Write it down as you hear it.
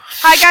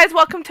Hi guys,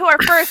 welcome to our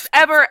first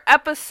ever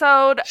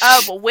episode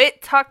of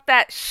Wit Talk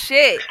That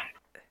Shit.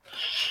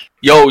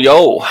 Yo,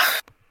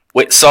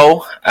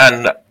 Witso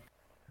and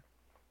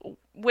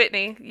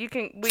Whitney, you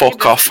can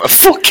fuck off. I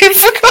fucking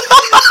forgot.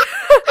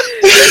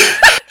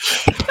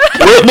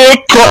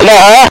 Whitney, cut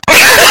that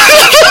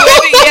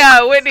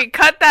out. Whitney,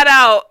 cut that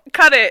out.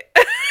 Cut it.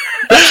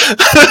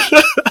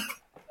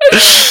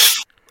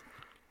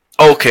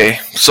 Okay,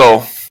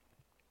 so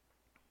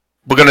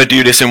we're gonna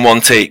do this in one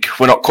take.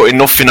 We're not cutting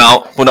nothing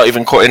out. We're not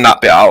even cutting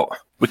that bit out.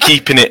 We're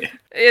keeping it.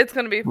 It's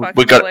gonna be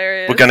fucking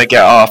hilarious. We're gonna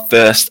get our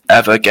first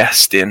ever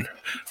guest in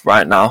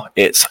right now.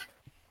 It's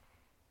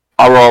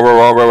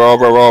Aurora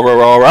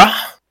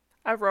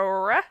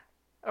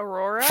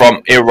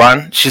from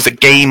Iran. She's a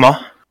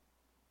gamer.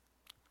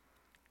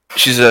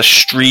 She's a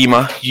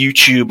streamer,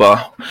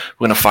 YouTuber.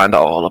 We're gonna find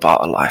out all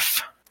about her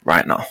life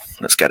right now.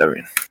 Let's get her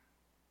in.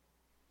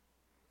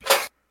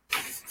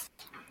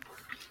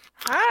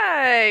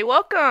 Hi,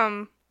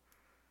 welcome.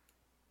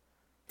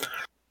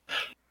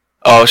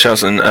 Oh, she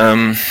hasn't.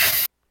 And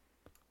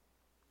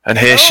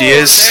here she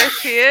is. There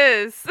she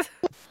is.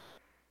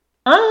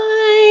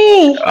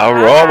 Hi.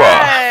 Aurora.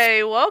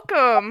 Hi,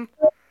 welcome.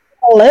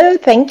 Hello,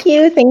 thank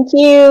you.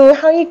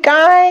 How are you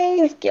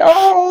guys?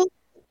 Yo,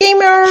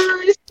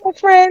 gamers, my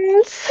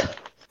friends.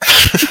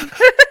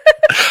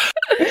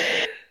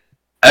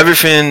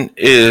 Everything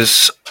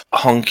is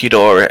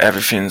hunky-dory.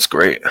 Everything's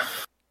great.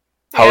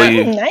 How are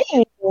you?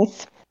 Nice.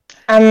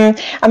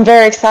 I'm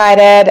very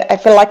excited. I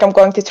feel like I'm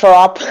going to throw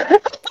up.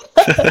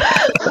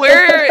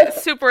 We're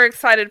super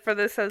excited for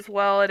this as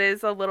well. It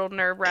is a little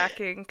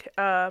nerve-wracking,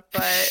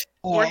 but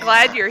we're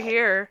glad you're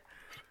here.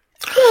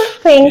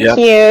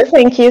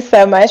 Thank you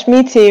so much.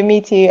 Me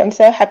too. I'm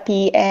so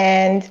happy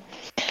and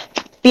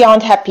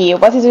beyond happy.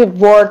 What is the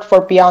word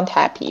for beyond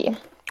happy?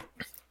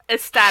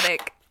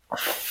 Ecstatic.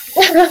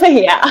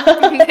 Yeah.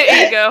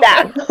 There you go.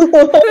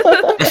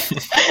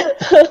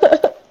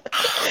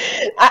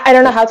 I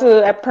don't know how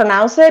to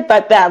pronounce it,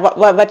 but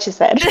what you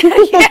said.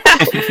 Yeah,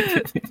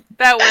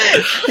 that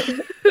word.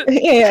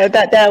 Yeah,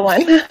 that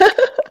one.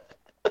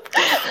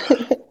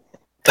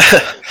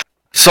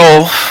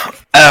 So,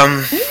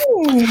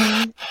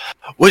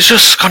 we're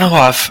just gonna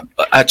have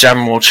a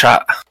general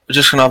chat.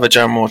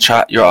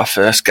 You're our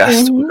first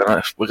guest. Mm-hmm.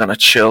 We're gonna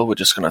chill. We're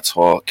just gonna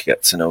talk,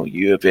 get to know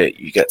you a bit.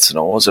 You get to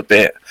know us a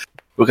bit.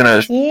 We're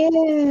gonna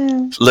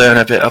learn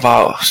a bit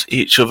about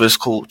each other's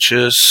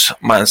cultures.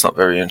 Mine's not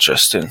very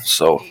interesting,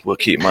 so we'll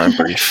keep mine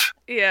brief.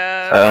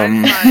 Yeah,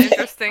 mine's not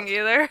interesting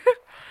either.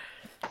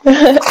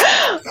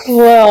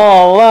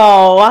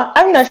 Well,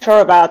 I'm not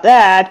sure about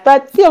that,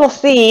 but you'll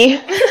see.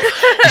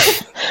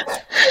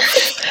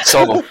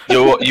 So,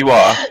 you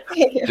are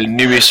the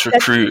newest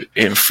recruit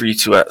in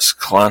 32X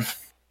clan,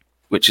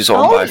 which is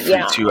owned by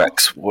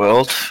 32X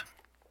World.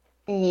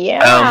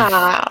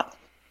 Yeah.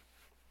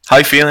 How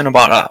are you feeling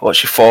about that?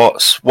 What's your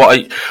thoughts?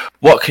 By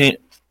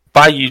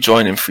you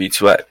joining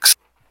 32X,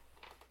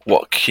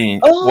 what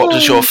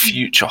does your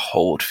future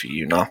hold for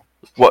you now?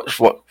 What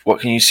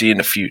can you see in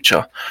the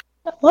future?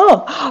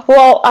 Oh,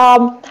 well,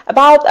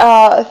 about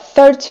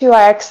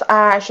 32X,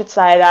 I should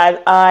say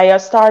that I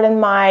started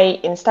my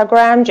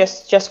Instagram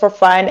just for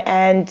fun,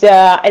 and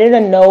I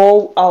didn't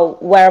know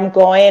where I'm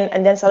going,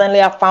 and then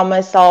suddenly I found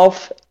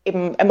myself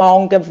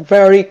among a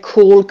very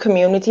cool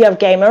community of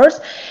gamers,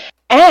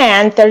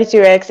 and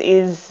 32X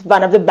is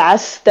one of the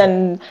best,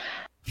 and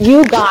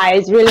you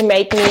guys really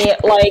make me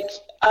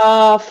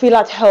feel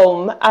at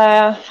home.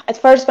 At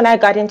first, when I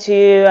got into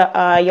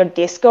your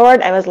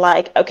Discord, I was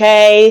like,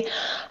 okay,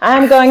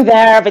 I'm going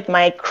there with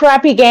my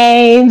crappy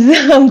games.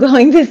 I'm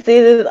going to see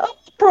this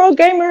pro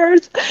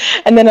gamers.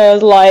 And then I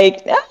was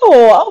like,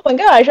 oh my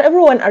gosh,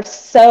 everyone are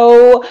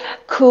so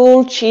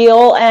cool,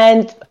 chill.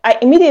 And I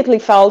immediately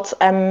felt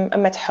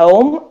I'm at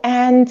home.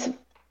 And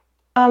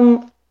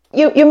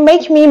you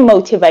make me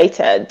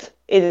motivated.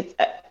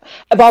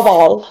 Above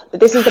all,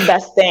 this is the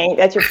best thing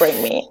that you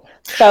bring me.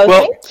 So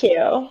thank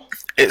you.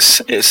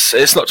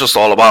 It's not just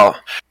all about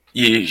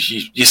your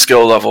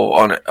skill level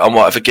on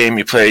whatever game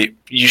you play.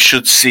 You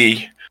should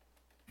see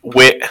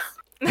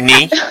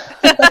Whitney.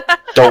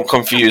 Don't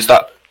confuse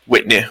that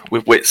Whitney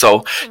with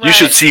Witso. Right. You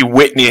should see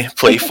Whitney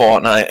play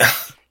Fortnite.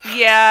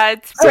 Yeah,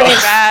 it's pretty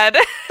bad.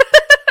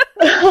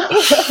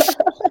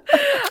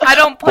 I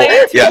don't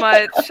play too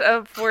much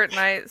of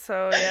Fortnite,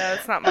 so yeah,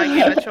 it's not my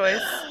game of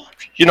choice.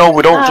 You know,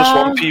 we don't just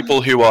want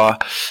people who are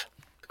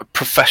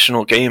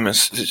professional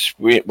gamers.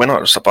 We're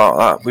not just about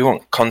that. We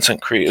want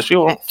content creators. We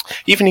want,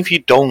 even if you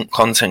don't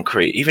content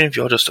create, even if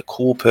you're just a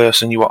cool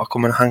person, you want to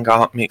come and hang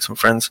out, make some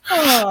friends,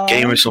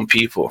 game with some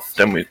people,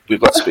 then we've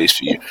got space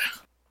for you.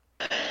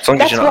 As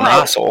long as you're not an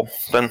asshole,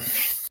 then...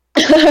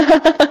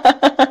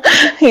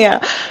 Yeah,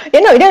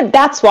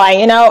 that's why,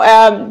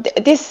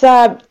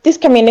 this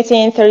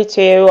community in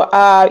 32,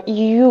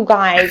 you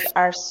guys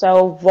are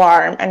so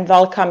warm and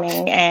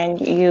welcoming,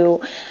 and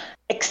you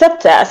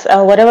accept us,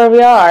 whatever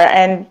we are,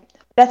 and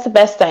that's the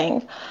best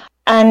thing.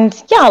 And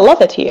yeah, I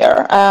love it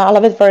here. I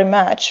love it very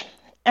much.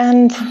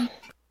 And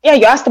yeah,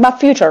 you asked about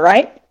future,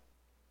 right?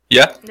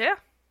 Yeah. Yeah.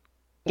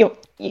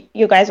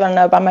 you guys want to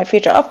know about my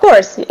future. Of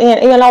course,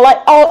 like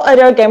all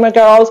other gamer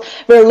girls,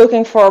 we're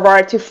looking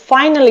forward to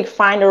finally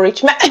find a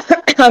rich man.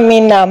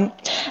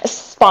 A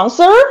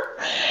sponsor,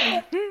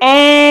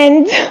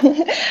 and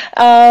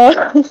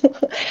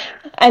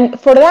and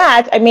for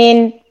that,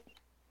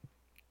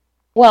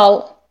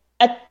 well,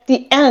 at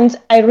the end,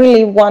 I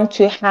really want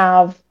to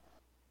have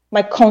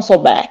my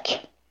console back.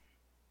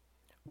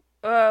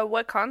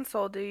 What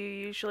console do you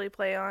usually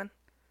play on?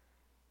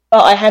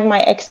 Well, I had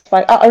my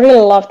Xbox. I really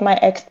loved my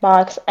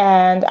Xbox,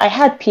 and I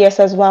had PS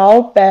as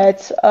well,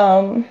 but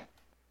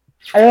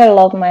I really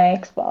loved my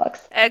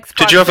Xbox.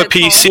 Did you have a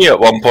PC at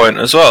one point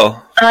as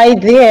well? I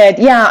did,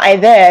 yeah, I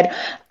did,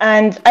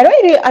 and I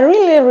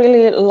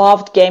really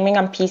loved gaming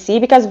on PC,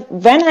 because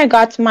when I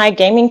got my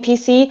gaming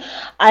PC,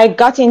 I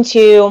got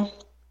into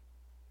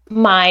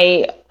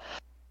my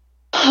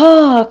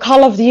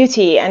Call of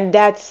Duty, and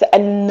that's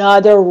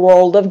another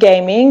world of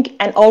gaming,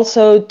 and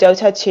also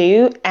Dota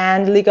 2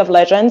 and League of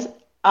Legends.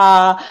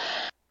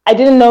 I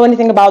didn't know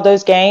anything about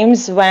those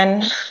games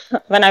when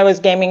I was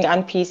gaming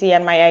on PC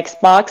and my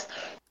Xbox.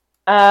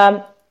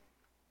 And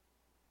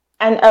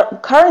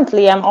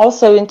currently, I'm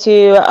also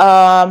into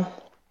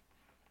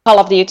Call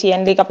of Duty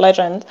and League of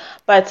Legends,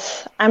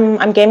 but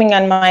I'm gaming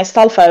on my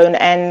cell phone,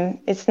 and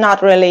it's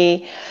not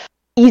really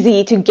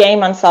easy to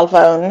game on cell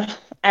phone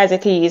as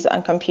it is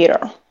on computer.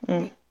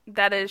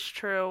 That is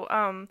true.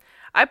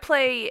 I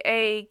play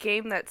a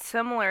game that's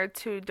similar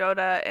to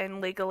Dota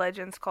and League of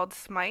Legends called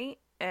Smite,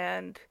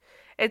 and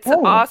it's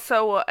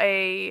also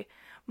a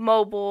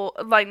mobile,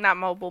 like not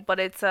mobile, but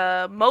it's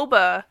a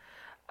MOBA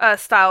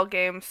style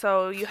game.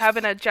 So you have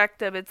an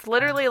objective. It's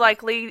literally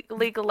like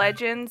League of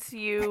Legends.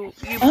 You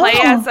play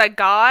as a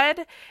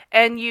god,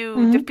 and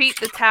you defeat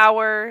the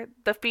tower,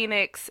 the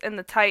phoenix, and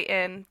the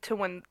titan to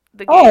win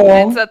the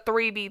game. It's a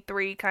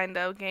 3v3 kind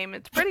of game.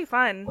 It's pretty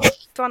fun.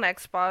 It's on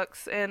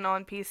Xbox and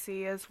on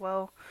PC as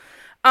well.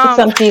 It's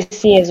on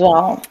PC as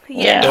well.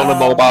 Yeah. The only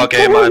mobile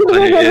game I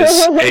play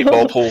is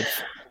 8-Ball Pool.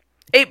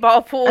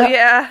 8-Ball Pool,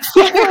 yeah.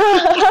 So.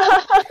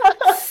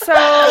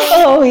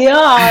 Oh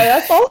yeah,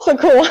 that's also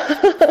cool.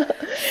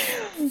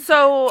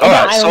 So.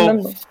 Alright, I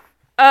remember.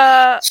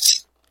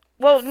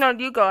 Well, no,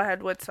 you go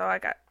ahead, Woodso. I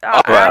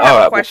Alright,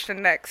 have a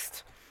question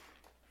next.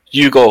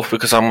 You go,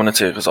 because I'm going to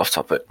take us off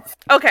topic.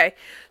 Okay,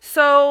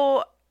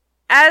 so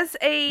as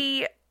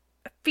a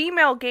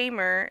female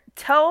gamer,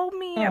 tell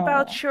me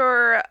about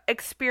your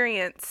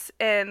experience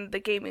in the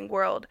gaming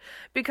world,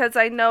 because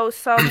I know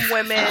some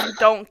women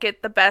don't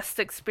get the best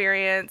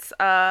experience.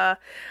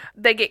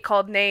 They get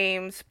called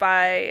names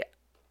by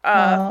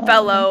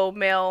fellow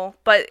male,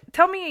 but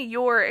tell me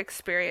your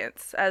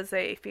experience as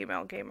a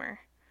female gamer.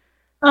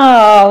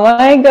 Oh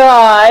my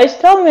gosh,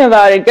 tell me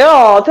about it,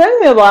 girl. Tell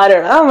me about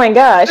it. Oh my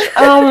gosh.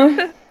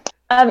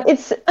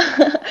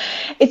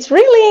 It's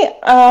really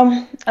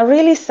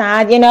really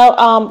sad,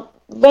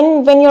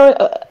 when you're,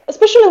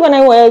 especially when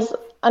I was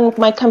on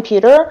my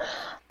computer,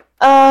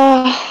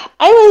 I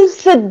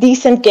was a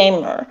decent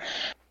gamer.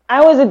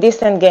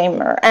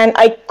 And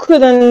I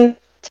couldn't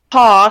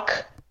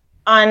talk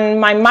on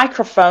my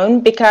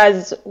microphone,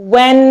 because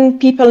when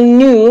people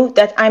knew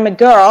that I'm a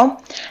girl,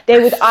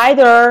 they would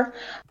either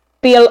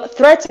feel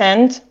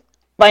threatened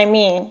by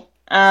me,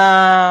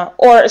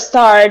 or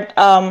start,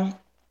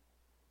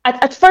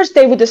 at first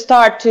they would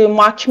start to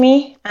mock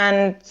me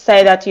and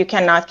say that you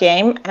cannot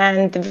game,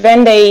 and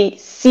when they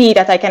see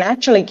that I can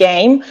actually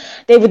game,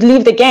 they would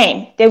leave the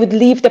game, they would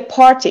leave the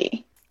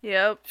party.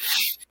 Yep.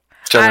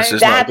 Jealous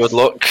is not a good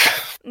look.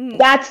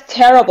 That's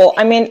terrible.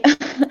 I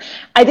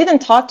didn't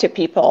talk to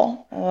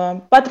people,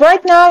 but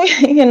right now,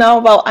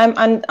 well, I'm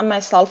on my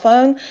cell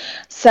phone,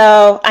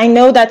 so I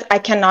know that I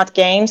cannot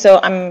game,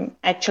 so I'm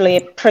actually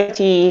a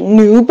pretty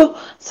noob,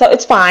 so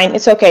it's fine,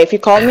 it's okay. If you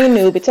call me a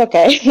noob, it's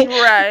okay.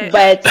 Right.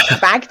 But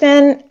back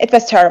then, it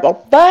was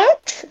terrible.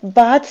 But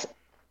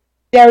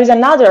there is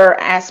another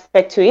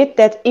aspect to it,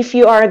 that if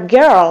you are a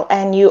girl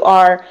and you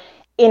are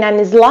in an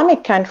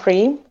Islamic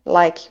country,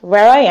 like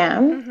where I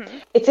am,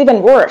 it's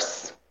even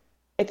worse.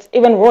 It's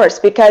even worse,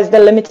 because the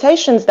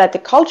limitations that the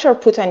culture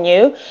put on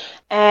you,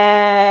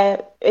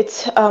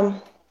 it's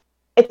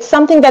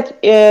something that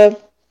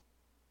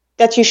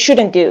you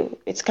shouldn't do.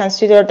 It's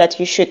considered that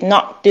you should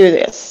not do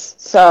this.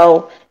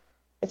 So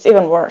it's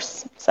even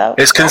worse. So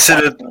it's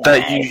considered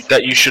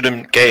that you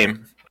shouldn't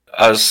game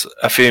as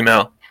a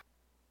female.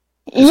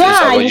 You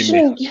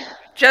shouldn't.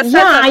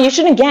 You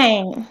shouldn't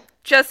game.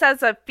 Just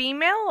as a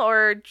female,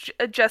 or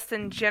just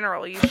in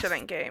general, you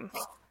shouldn't game?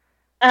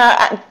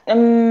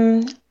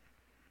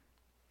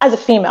 As a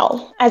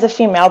female,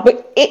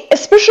 but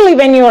especially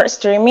when you're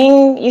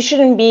streaming, you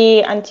shouldn't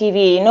be on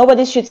TV.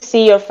 Nobody should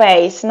see your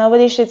face.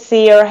 Nobody should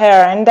see your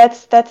hair, and that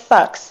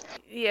sucks.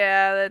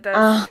 Yeah, that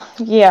does.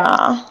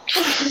 Yeah.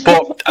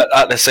 But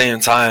at the same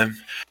time,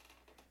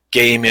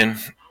 gaming,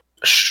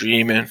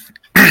 streaming,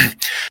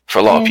 for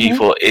a lot of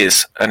people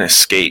is an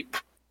escape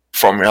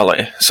from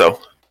reality. So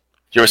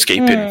you're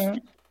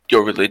escaping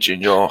your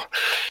religion,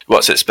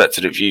 what's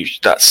expected of you.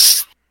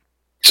 That's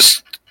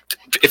just,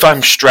 if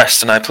I'm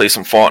stressed and I play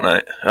some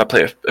Fortnite, I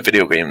play a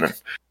video game, then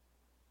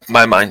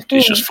my mind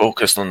is just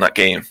focused on that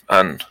game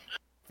and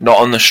not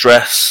on the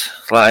stress.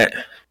 Like,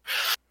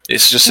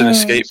 it's just an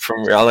escape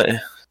from reality.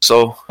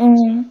 So,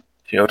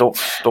 don't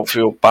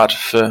feel bad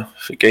for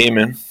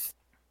gaming.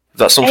 If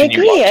that's something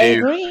you want to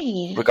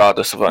do,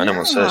 regardless of what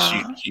anyone says,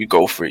 you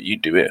go for it. You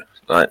do it.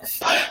 Like,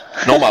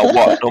 no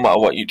matter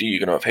what you do, you're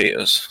gonna have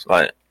haters.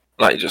 Like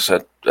you just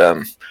said,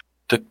 the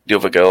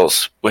other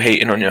girls were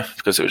hating on you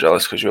because they were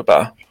jealous because you were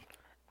better.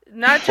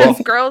 Not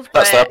just girls,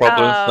 but that's their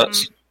problem.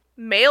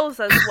 Males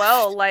as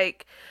well.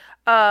 Like,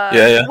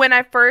 when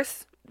I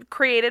first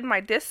created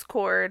my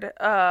Discord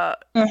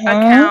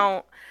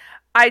account,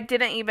 I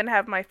didn't even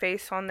have my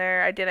face on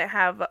there. I didn't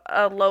have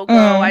a logo.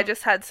 I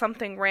just had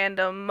something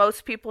random.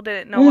 Most people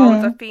didn't know I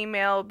was a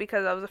female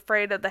because I was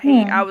afraid of the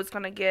hate I was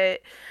going to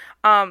get.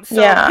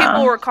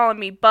 People were calling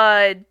me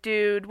Bud,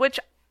 Dude, which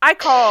I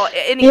call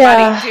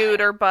anybody Dude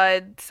or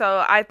Bud.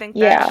 So I think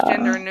that's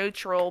gender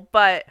neutral.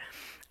 But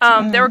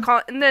they were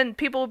calling, and then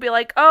people would be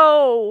like,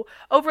 "Oh,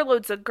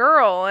 Overload's a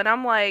girl," and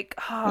I'm like,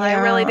 I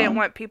really didn't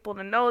want people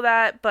to know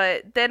that.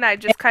 But then I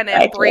just kind of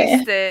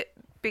embraced it.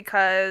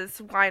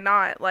 Because why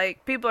not?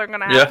 Like, people are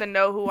going to have to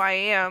know who I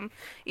am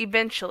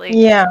eventually.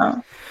 Yeah,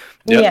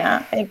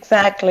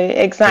 exactly.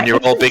 And you're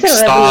all big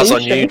stars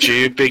on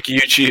YouTube, big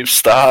YouTube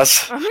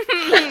stars.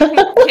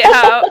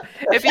 Yeah,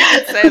 if you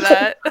could say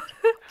that.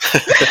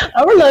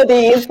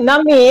 Overloadies,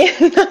 not me.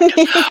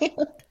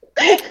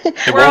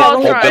 It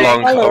won't be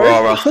long,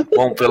 Aurora.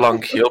 Won't be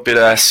long. You'll be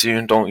there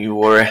soon, don't you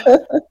worry.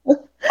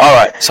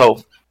 Alright,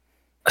 so,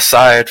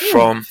 aside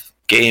from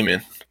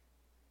gaming,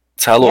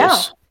 tell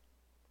us,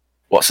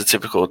 what's a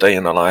typical day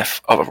in the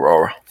life of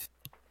Aurora?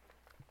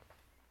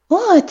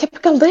 Oh, a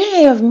typical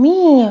day of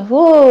me.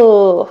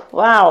 Whoa.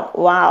 Wow.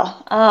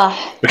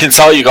 We can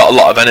tell you got a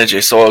lot of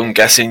energy, so I'm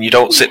guessing you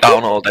don't sit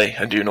down all day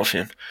and do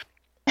nothing.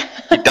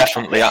 You're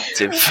definitely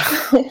active.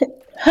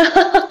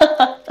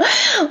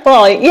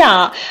 Well,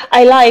 yeah,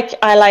 I like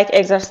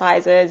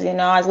exercises,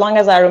 as long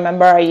as I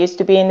remember. I used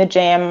to be in the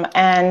gym,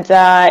 and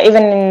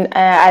even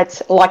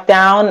at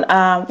lockdown,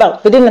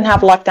 we didn't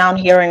have lockdown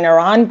here in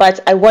Iran, but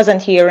I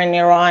wasn't here in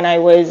Iran. I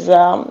was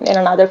in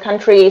another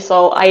country,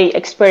 so I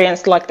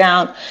experienced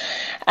lockdown.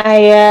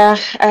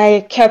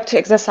 I kept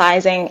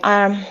exercising.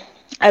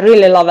 I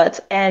really love it,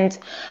 and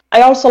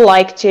I also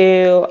like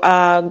to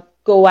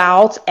go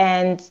out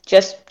and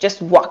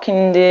just walk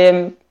in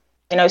the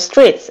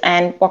streets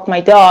and walk my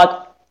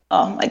dog.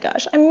 Oh my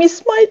gosh, I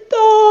miss my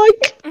dog.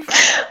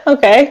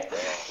 Okay.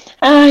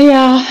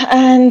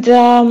 And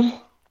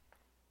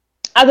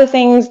other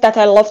things that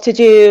I love to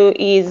do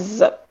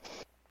is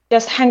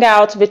just hang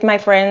out with my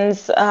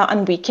friends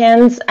on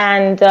weekends.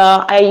 And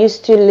I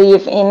used to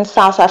live in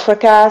South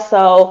Africa,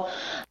 so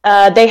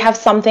they have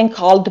something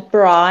called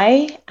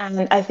braai,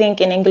 and I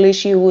think in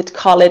English you would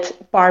call it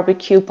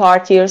barbecue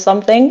party or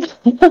something.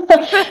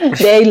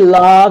 They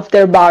love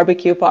their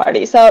barbecue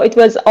party. So it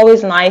was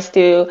always nice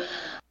to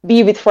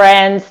be with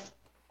friends,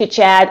 to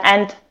chat,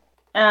 and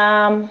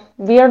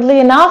weirdly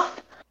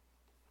enough,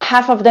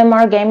 half of them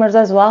are gamers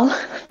as well.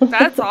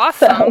 That's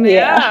awesome. So,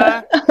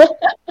 yeah.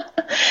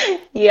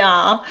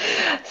 Yeah.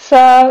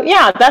 So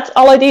yeah, that's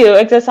all I do.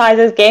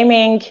 Exercises,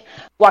 gaming,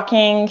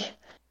 walking.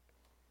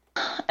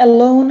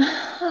 Alone.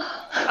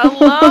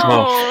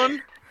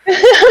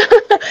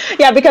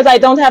 Yeah, because I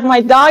don't have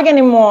my dog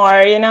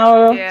anymore,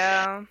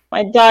 Yeah.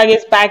 My dog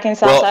is back in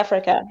South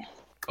Africa.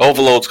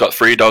 Overload's got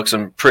 3 dogs.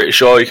 I'm pretty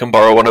sure you can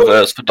borrow one of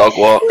theirs for dog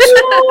walks.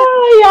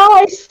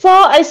 Yeah,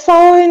 I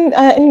saw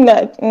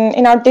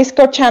in our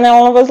Discord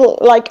channel. I was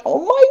like,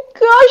 oh my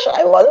gosh,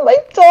 I want my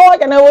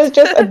dog, and I was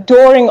just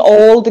adoring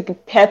all the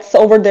pets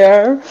over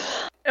there.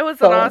 It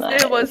was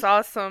nice. It was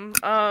awesome.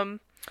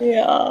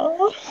 Yeah.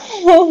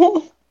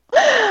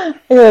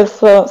 It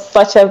was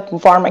such a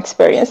warm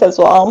experience as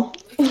well.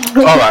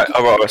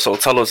 Alright, so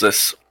tell us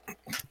this.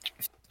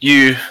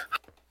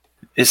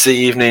 It's the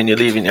evening, you're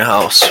leaving your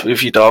house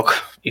with your dog,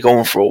 you're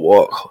going for a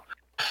walk.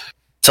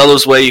 Tell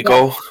us where you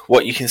go,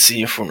 what you can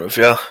see in front of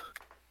you.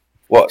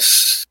 What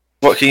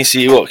can you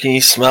see, what can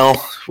you smell,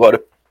 what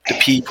are the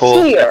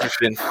people,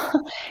 everything.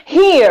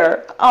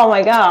 Here, oh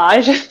my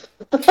gosh.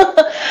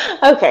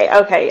 Okay.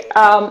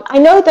 I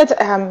know that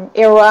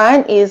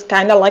Iran is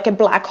kind of like a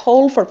black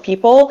hole for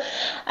people.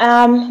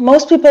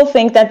 Most people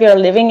think that we are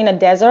living in a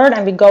desert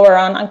and we go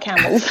around on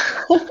camels.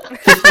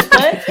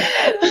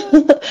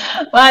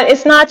 But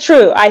it's not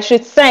true. I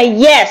should say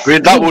yes.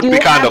 That would be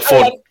kind of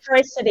fun.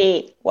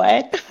 Electricity.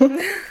 What?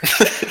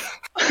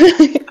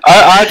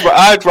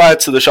 I'd ride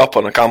to the shop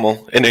on a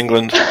camel in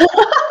England.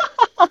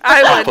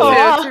 I would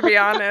too, to be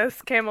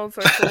honest. Camels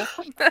are cool.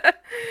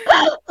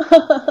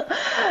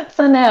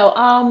 So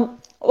no,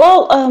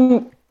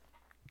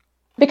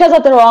 because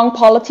of the wrong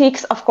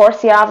politics, of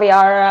course, yeah, we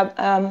are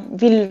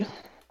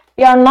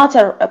not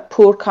a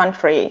poor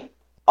country.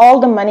 All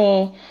the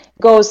money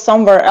goes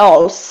somewhere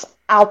else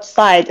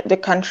outside the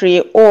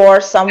country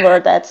or somewhere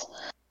that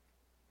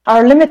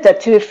are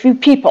limited to a few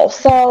people.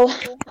 So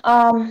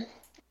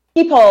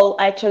people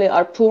actually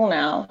are poor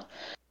now.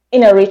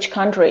 in a rich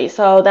country.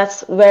 So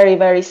that's very,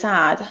 very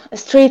sad.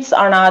 Streets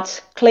are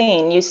not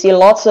clean. You see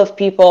lots of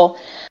people,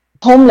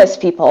 homeless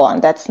people,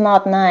 and that's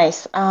not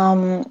nice.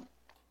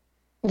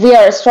 We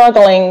are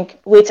struggling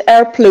with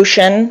air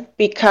pollution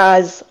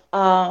because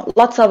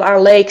lots of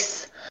our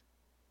lakes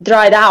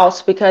dried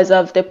out because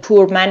of the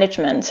poor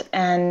management,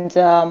 and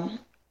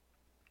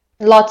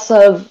lots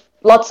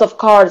of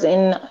cars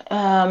in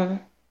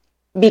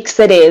big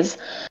cities.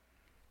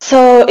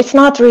 So it's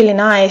not really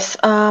nice.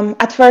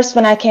 At first,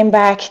 when I came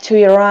back to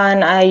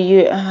Iran,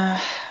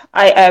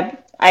 I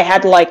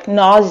had like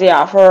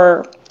nausea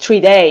for 3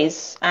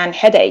 days and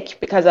headache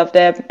because of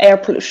the air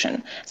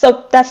pollution.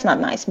 So that's not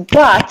nice.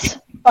 But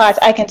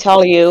I can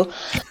tell you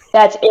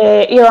that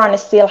Iran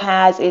still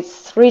has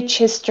its rich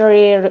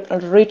history,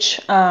 rich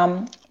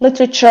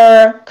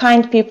literature,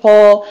 kind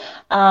people,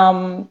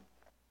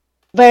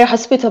 very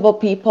hospitable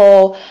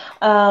people.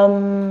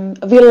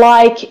 We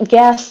like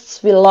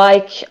guests. We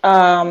like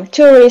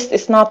tourists.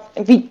 It's not.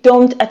 We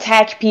don't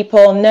attack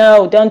people.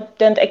 No,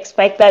 don't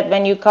expect that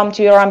when you come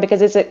to Iran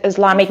because it's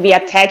Islamic. We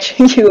attack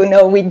you.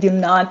 No, we do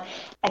not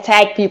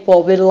attack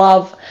people. We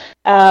love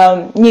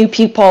new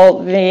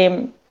people.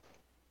 We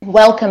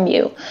welcome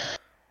you.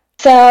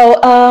 So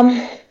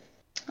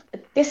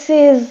this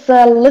is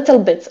a little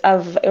bit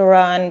of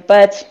Iran,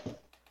 but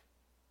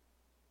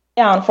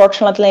yeah,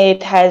 unfortunately,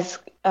 it has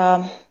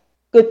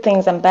good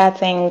things and bad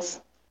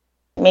things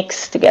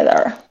mixed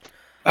together.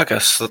 I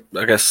guess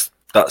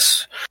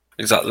that's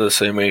exactly the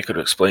same way you could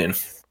explain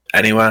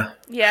anywhere.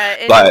 Yeah,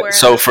 anywhere.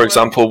 So, for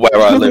example,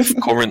 where I live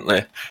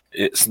currently,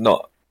 it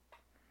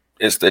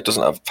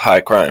doesn't have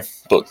high crime,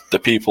 but the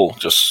people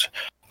just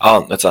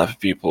aren't the type of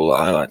people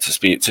I like to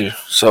speak to.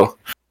 So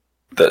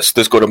there's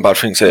good and bad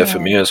things here for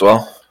me as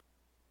well.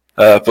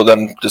 But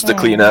then there's the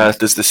clean air,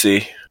 there's the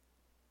sea.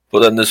 But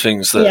then there's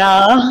things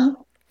that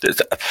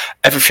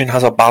everything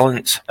has a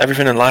balance.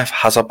 Everything in life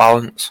has a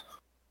balance.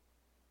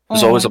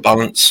 There's always a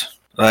balance.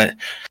 Right?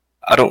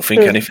 I don't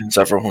think anything's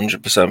ever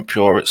 100%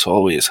 pure. It's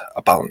always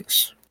a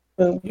balance.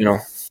 You know.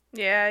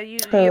 Yeah, you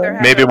either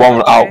have maybe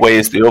one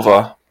outweighs the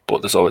other,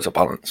 but there's always a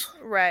balance.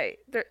 Right.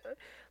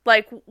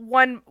 Like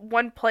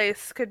one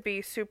place could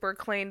be super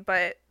clean,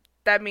 but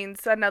that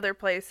means another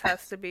place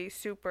has to be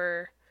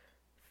super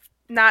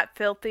not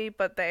filthy,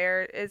 but the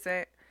air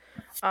isn't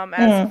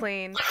as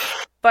clean.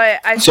 But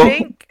I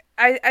think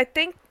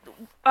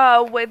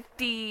with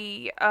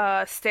the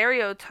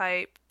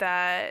stereotype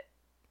that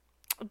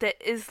the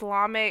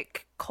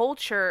Islamic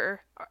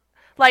culture,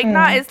 like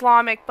not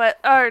Islamic, but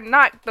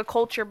not the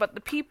culture, but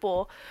the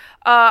people.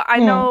 I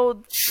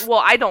know.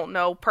 Well, I don't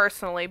know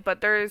personally, but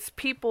there's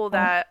people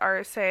that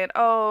are saying,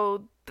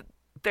 "Oh,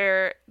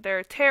 they're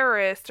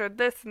terrorists or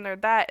this and they're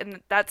that,"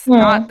 and that's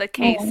not the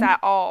case at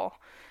all.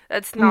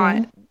 That's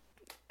not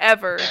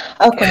ever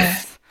the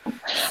case.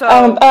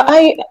 So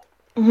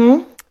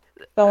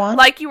Go on.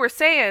 Like you were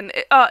saying,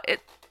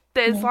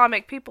 the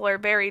Islamic people are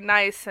very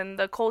nice, and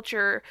the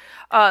culture,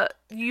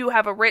 you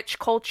have a rich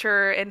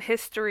culture and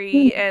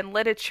history and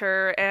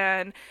literature,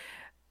 and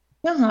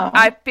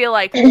I feel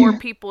like more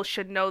people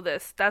should know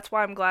this. That's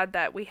why I'm glad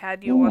that we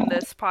had you on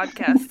this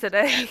podcast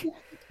today.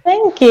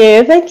 Thank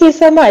you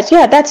so much.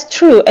 Yeah, that's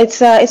true.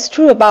 It's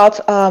true about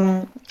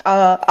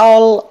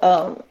all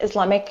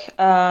Islamic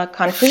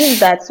countries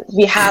that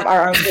we have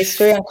our own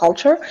history and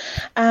culture.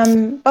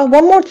 But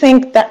one more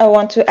thing that I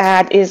want to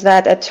add is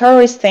that a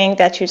terrorist thing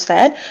that you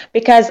said,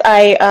 because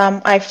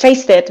I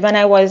faced it when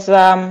I was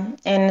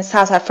in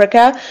South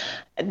Africa.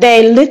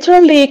 They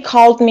literally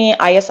called me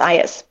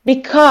ISIS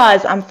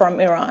because I'm from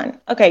Iran.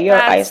 Okay, you're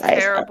That's ISIS.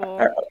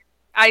 Terrible.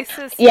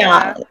 ISIS.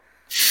 Yeah.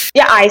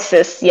 Yeah,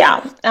 ISIS,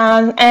 yeah.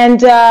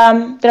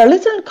 They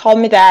literally called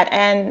me that,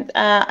 and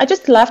I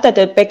just laughed at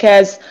it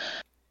because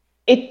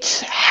it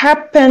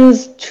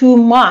happens too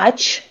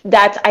much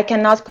that I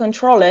cannot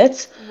control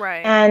it.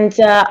 Right. And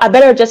I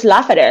better just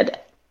laugh at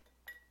it.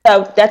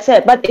 So that's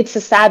it. But it's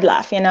a sad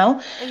laugh, you know?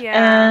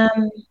 Yeah.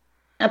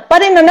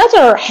 But in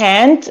another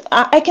hand,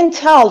 I can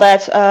tell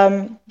that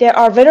there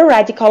are very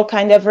radical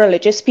kind of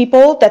religious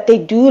people that they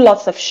do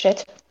lots of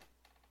shit.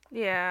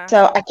 Yeah.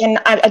 So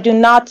I do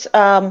not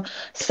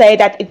say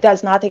that it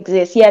does not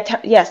exist.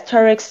 Yes,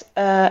 terrorists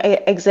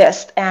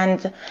exist,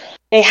 and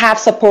they have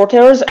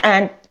supporters,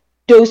 and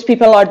those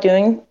people are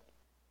doing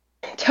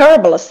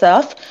terrible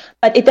stuff.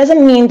 But it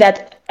doesn't mean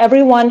that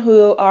everyone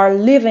who are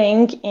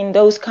living in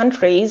those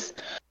countries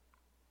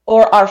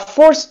or are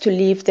forced to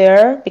live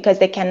there because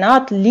they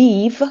cannot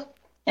leave.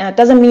 It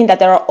doesn't mean that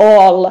they're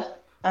all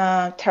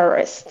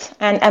terrorists,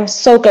 and I'm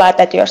so glad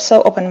that you're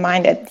so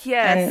open-minded.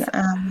 Yes.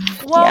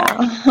 And, well,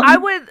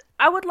 yeah.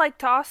 I would like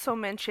to also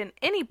mention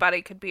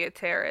anybody could be a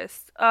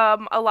terrorist.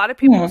 A lot of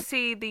people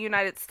see the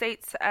United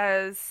States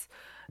as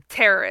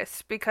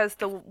terrorists because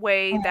the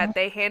way that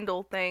they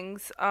handle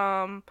things.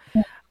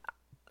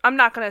 I'm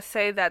not going to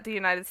say that the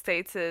United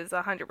States is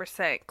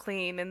 100%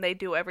 clean and they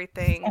do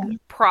everything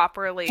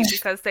properly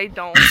because they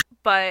don't.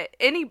 But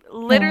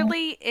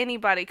literally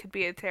anybody could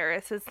be a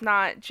terrorist. It's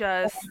not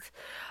just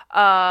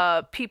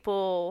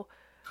people,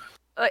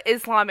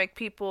 Islamic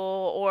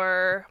people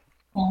or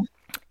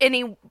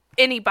any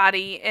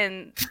anybody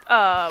in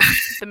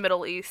the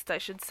Middle East, I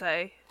should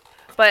say.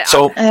 But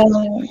So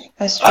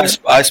That's true.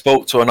 I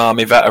spoke to an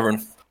army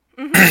veteran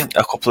mm-hmm.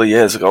 a couple of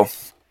years ago,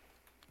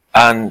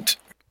 and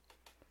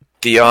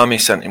the army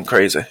sent him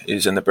crazy.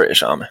 He's in the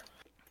British Army.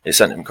 It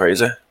sent him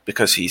crazy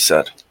because he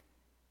said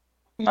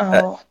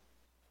Oh.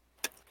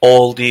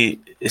 all the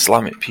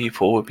Islamic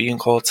people were being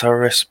called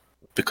terrorists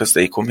because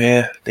they come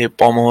here, they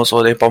bomb us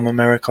or they bomb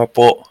America.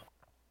 But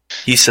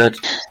he said,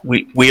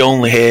 we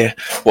only hear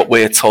what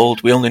we're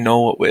told. We only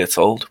know what we're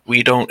told.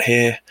 We don't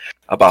hear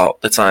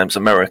about the times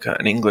America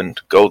and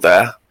England go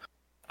there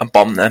and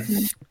bomb them.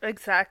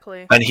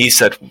 Exactly. And he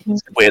said,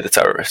 we're the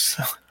terrorists.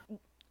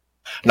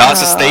 Now,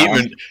 that's a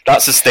statement.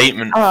 That's a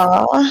statement.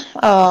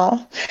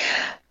 Oh.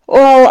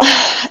 Well,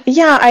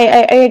 yeah,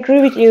 I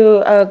agree with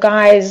you,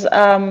 guys.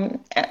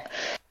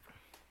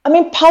 I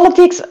mean,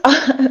 politics.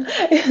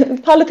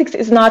 Politics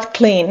is not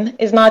clean.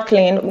 Is not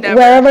clean. Never.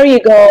 Wherever you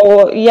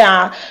go,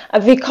 yeah,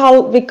 we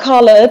call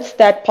it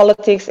that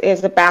politics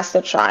is a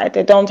bastard child.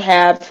 They don't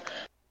have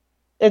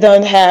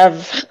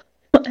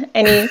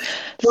any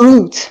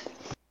root.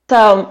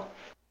 So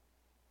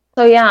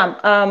yeah.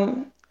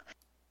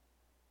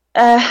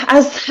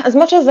 As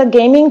much as the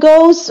gaming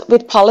goes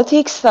with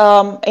politics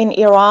in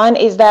Iran,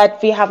 is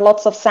that we have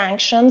lots of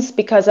sanctions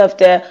because of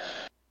the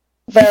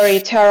very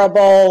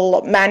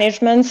terrible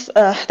managements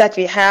that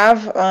we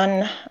have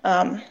on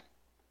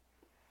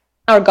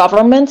our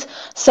government.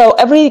 So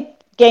every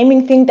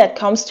gaming thing that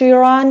comes to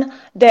Iran,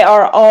 they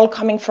are all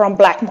coming from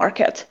black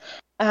market.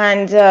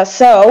 And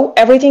so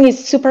everything is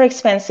super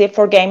expensive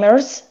for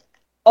gamers,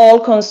 all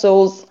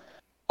consoles,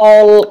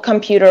 all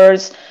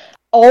computers,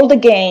 all the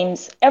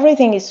games,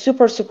 everything is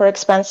super, super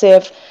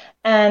expensive.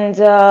 And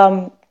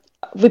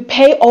we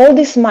pay all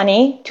this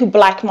money to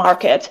black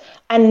market,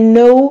 and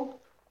no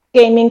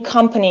gaming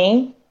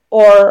company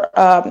or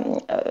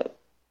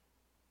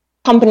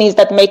companies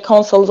that make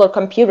consoles or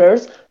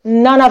computers,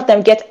 none of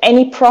them get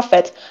any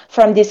profit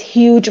from this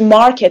huge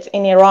market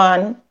in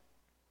Iran.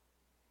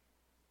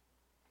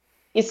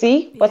 You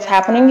see what's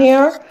happening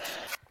here?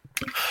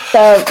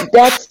 So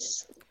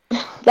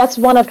that's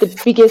one of the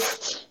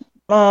biggest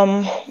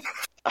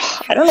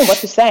I don't know what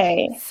to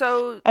say.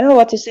 So I don't know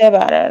what to say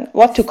about it.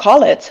 What to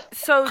call it?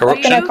 So Corruption. do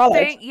What can I you call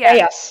think it? yeah,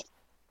 Chaos.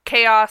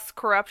 chaos,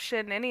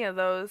 corruption, any of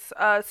those.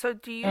 So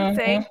do you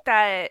think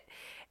that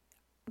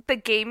the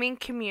gaming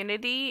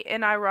community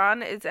in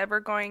Iran is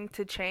ever going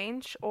to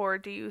change, or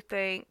do you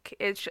think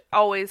it's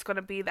always going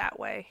to be that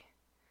way?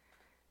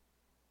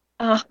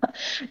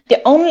 The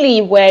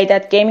only way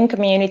that gaming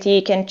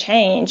community can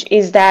change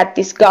is that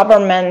this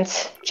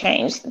government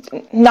changed.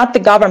 Not the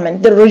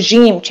government, the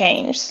regime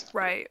changed.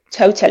 Right.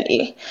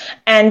 Totally.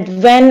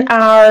 And when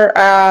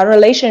our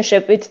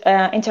relationship with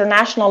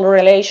international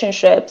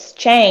relationships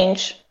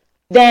change,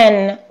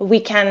 then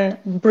we can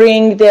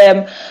bring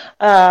the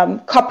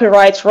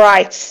copyright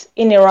rights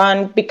in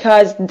Iran,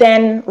 because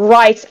then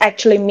rights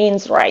actually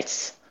means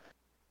rights.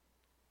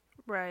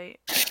 Right.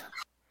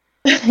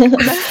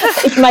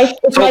 It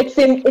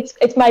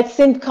might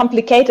seem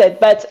complicated,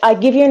 but I'll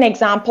give you an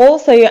example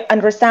so you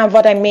understand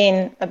what I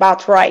mean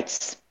about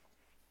rights.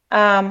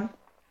 In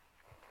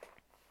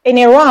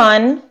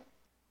Iran,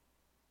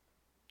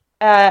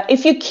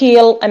 if you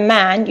kill a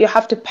man, you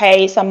have to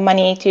pay some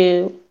money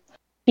to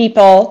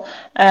people,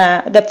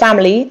 the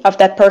family of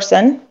that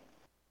person.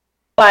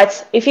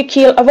 But if you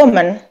kill a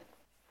woman,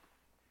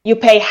 you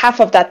pay half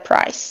of that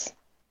price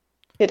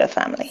to the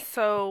family.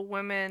 So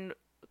women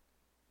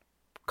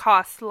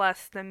cost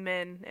less than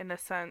men in a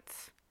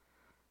sense.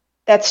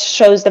 That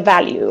shows the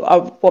value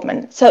of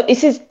women. So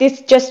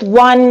this just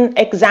one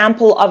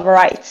example of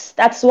rights.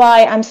 That's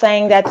why I'm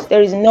saying that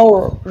there is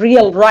no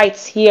real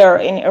rights here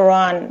in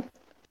Iran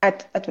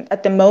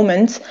at the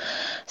moment.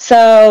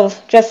 So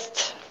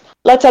just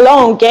let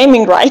alone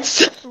gaming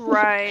rights.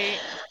 Right.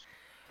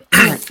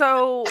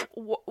 So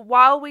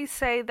while we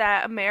say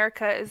that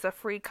America is a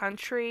free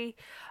country,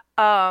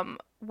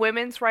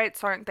 women's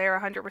rights aren't there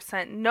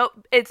 100%. No,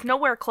 it's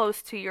nowhere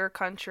close to your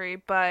country,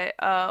 but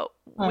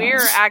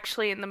we're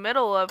actually in the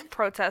middle of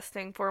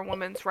protesting for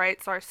women's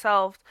rights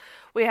ourselves.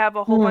 We have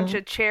a whole bunch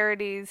of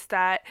charities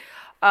that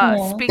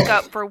speak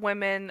up for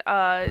women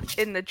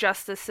in the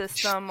justice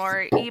system,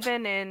 or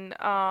even in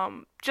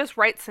just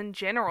rights in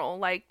general,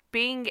 like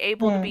being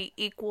able to be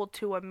equal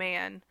to a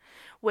man,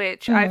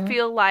 which I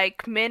feel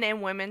like men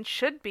and women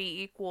should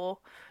be equal.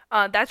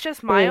 That's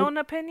just my own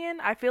opinion.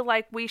 I feel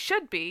like we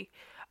should be.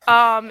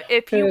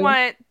 If you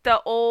want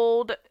the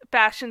old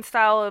fashioned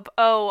style of,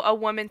 oh, a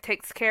woman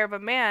takes care of a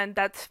man,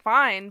 that's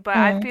fine. But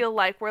I feel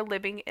like we're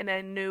living in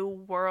a new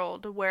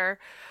world where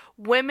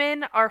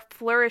women are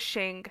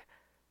flourishing,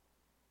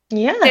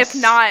 if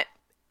not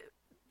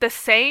the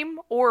same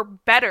or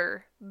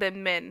better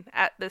than men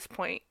at this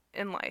point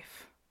in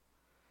life.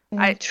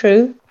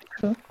 True.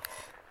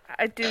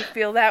 I do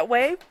feel that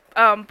way.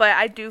 But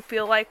I do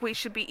feel like we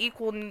should be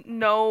equal.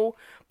 No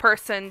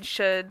person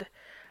should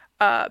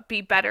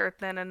be better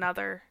than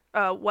another,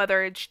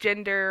 whether it's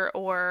gender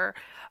or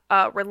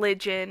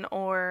religion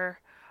or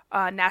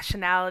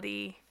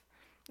nationality.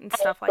 and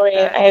stuff like agree.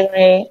 that. I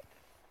agree.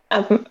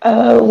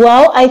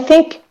 Well, I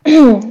think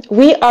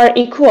we are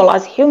equal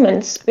as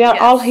humans. We are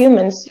all Yes.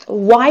 humans.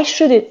 Why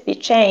should it be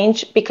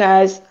changed?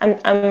 Because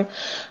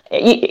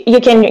you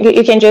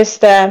can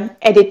just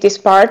edit this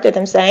part that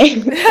I'm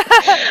saying.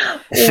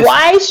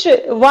 Why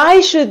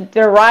should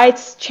the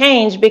rights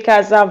change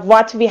because of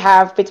what we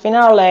have between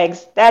our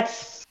legs?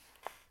 That's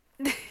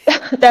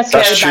That's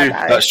very true.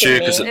 barbaric That's to true.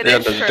 Because me. at It the is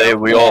end of the day,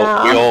 true. we all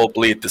Yeah,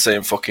 bleed the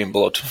same fucking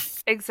blood.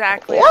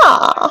 Exactly.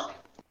 yeah,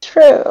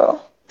 true.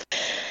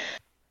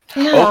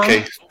 Yeah.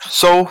 Okay,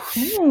 so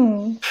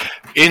Hmm.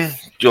 in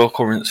your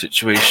current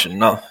situation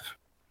now,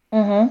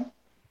 Mm-hmm.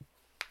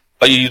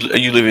 are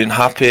you living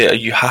happy? Are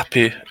you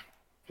happy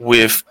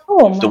with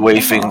Oh the my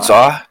way things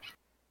God. are?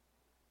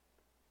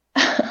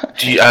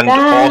 And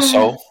That.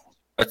 also,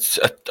 it's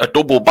a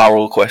double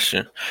barrel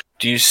question.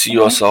 Do you see Mhm.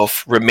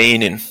 yourself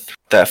remaining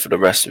there for the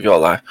rest of your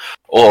life?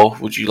 Or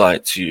would you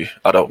like to,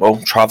 I don't know,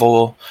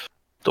 travel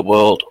the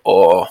world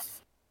or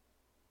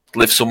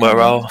live somewhere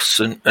Mhm. else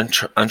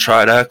and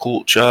try their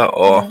culture?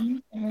 Or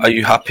Mhm. are Mhm.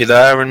 you happy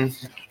there and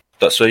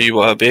that's where you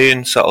want to be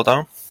and settle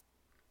down?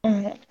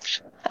 Mhm.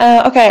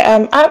 Okay.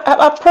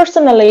 I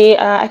personally,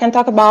 I can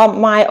talk about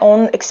my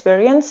own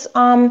experience.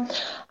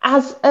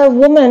 As a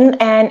woman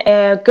and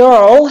a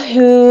girl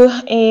who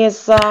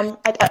is,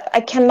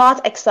 I cannot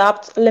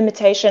accept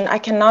limitation. I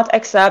cannot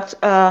accept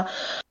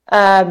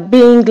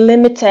being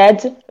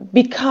limited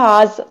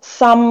because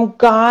some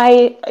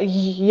guy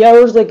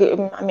years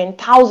ago, I mean,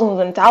 thousands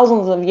and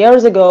thousands of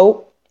years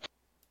ago,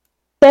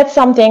 said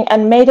something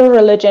and made a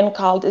religion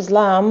called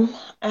Islam.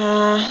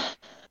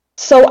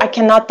 So I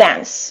cannot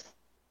dance.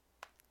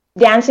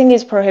 Dancing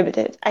is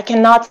prohibited. I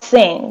cannot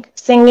sing.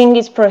 Singing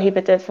is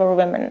prohibited for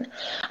women.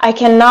 I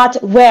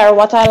cannot wear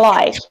what I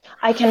like.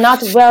 I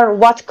cannot wear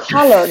what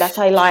color that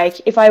I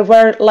like. If I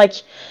wear, like,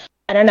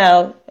 I don't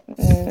know,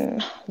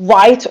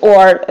 white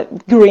or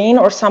green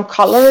or some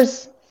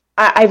colors,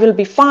 I will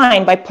be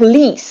fined by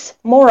police,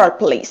 moral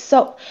police.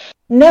 So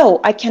no,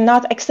 I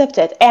cannot accept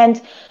it.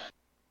 And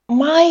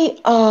my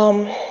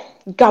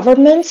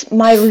government,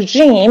 my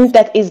regime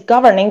that is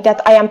governing,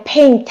 that I am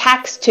paying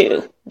tax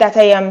to, that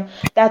I am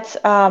that's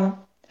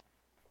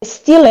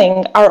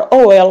stealing our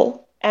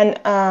oil and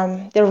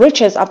the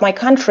riches of my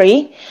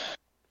country,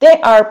 they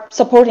are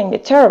supporting the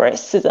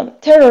terrorism.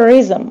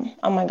 Terrorism.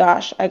 Oh my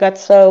gosh, I got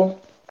so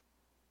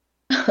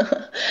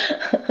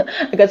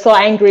I got so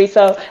angry,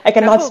 so I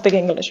cannot No. speak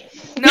English.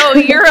 No,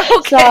 you're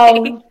okay.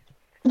 So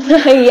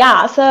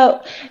yeah,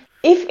 so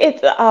if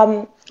it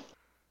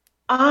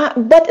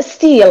but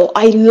still,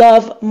 I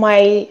love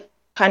my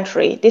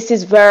country. This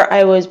is where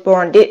I was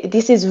born.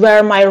 This is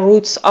where my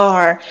roots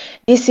are.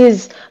 This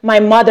is my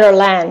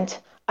motherland.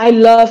 I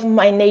love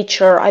my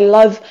nature. I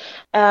love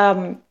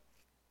um,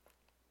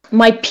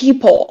 my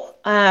people.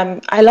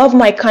 I love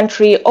my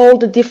country, all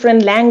the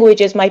different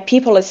languages my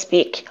people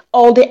speak,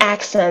 all the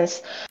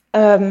accents.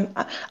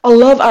 I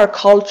love our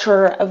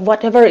culture,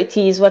 whatever it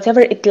is,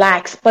 whatever it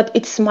lacks, but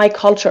it's my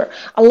culture.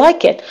 I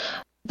like it.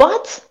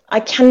 But I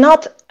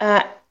cannot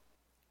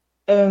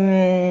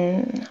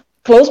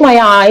close my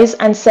eyes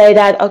and say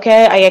that,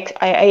 okay,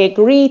 I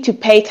agree to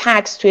pay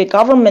tax to a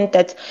government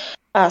that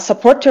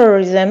support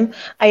terrorism.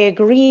 I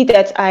agree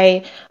that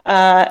I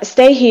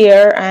stay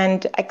here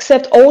and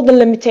accept all the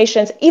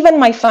limitations. Even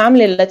my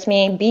family let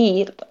me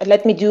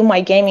do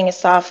my gaming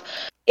stuff.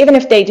 Even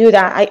if they do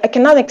that, I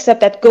cannot accept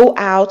that go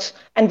out.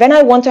 And when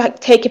I want to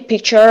take a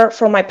picture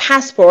for my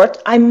passport,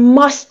 I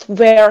must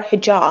wear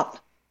hijab.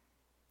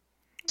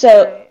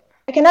 So Right.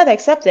 I cannot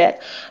accept it.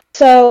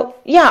 So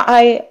yeah,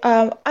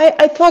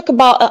 I talk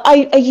about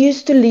I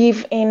used to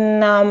live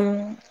in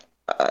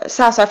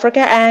South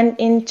Africa and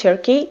in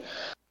Turkey.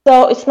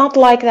 So it's not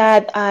like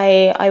that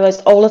I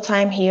was all the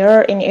time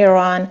here in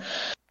Iran.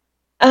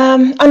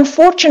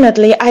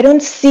 Unfortunately, I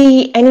don't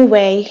see any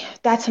way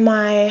that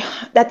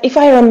if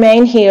I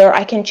remain here,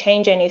 I can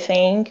change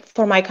anything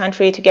for my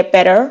country to get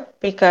better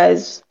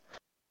because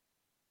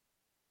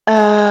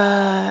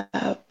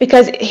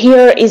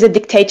here is a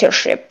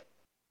dictatorship.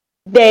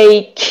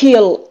 They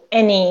kill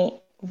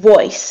any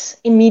voice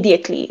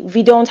immediately.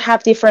 We don't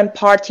have different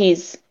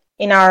parties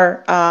in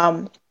our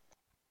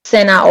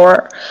Sena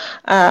or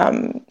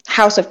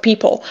House of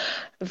People.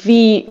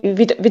 We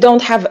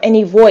don't have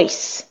any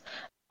voice.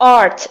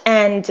 Art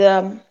and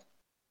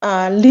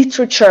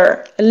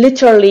literature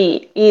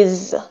literally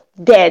is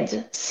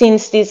dead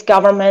since this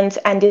government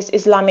and this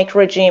Islamic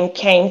regime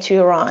came to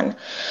Iran.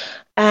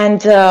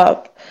 And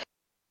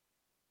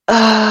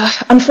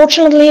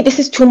unfortunately, this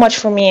is too much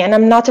for me, and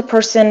I'm not a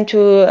person to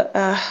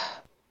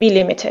be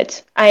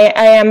limited.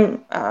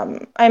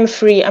 I'm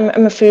free.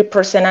 I'm a free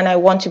person, and I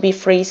want to be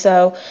free.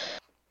 So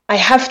I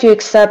have to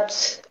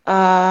accept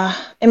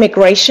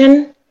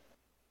immigration,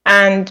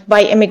 and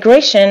by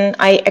immigration,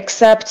 I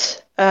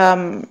accept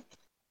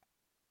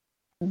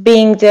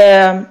being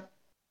the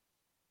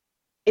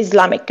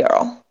Islamic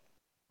girl,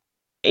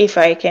 if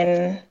I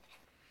can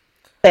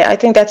say. I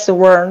think that's the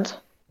word.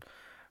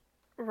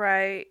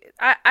 Right.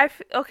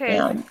 Okay.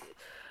 Yeah.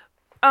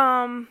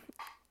 Um.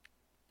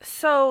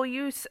 So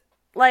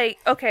like,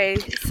 okay,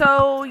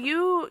 so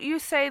you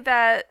say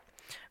that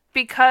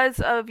because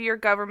of your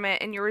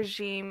government and your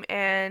regime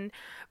and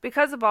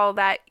because of all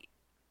that,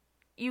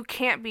 you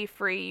can't be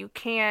free. You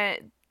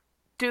can't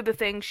do the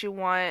things you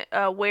want,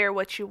 wear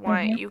what you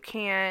want. Mm-hmm. You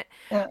can't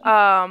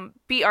Yeah.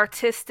 be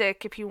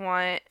artistic if you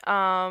want.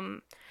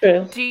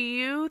 True. Do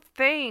you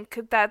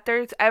think that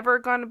there's ever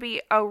going to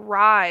be a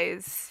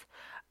rise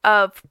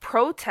of Mm.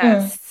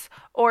 protests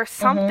or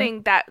Mm-hmm.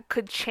 something that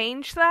could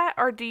change that?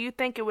 Or do you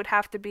think it would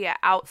have to be an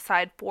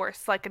outside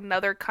force, like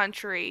another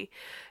country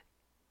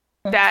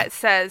that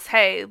says,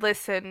 hey,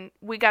 listen,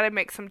 we got to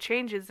make some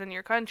changes in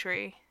your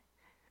country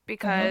Mm-hmm.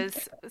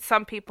 because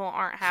some people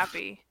aren't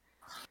happy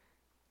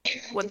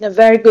with. A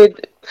very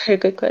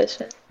good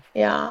question.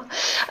 Yeah.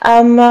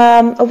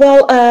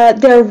 Well,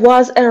 there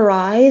was a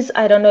rise.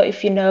 I don't know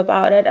if you know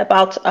about it.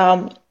 About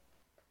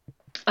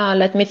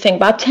let me think.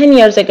 About 10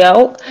 years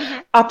ago,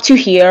 Mhm. up to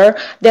here,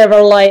 there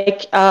were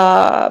like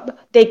a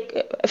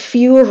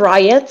few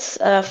riots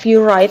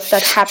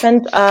that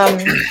happened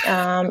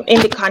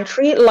in the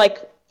country, like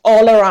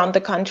all around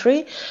the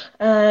country,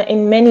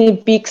 in many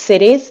big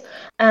cities,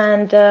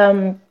 and.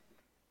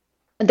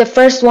 The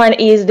first one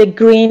is the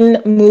green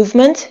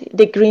movement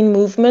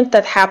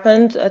that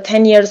happened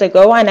 10 years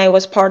ago, and I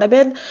was part of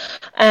it.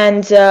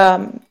 And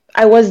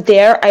I was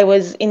there. I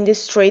was in the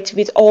street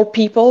with all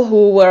people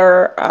who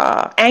were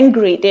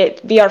angry that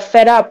we are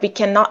fed up. We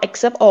cannot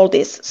accept all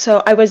this.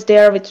 So I was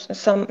there with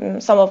some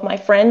of my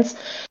friends,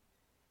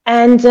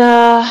 and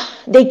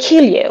they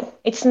kill you.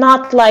 It's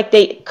not like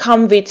they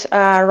come with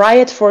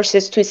riot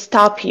forces to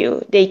stop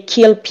you. They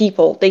kill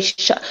people.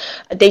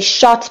 They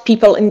shot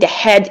people in the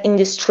head in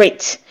the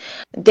street.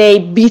 They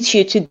beat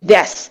you to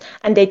death,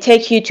 and they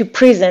take you to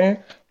prison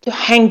to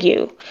hang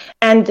you.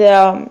 And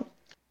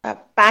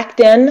back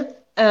then,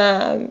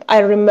 I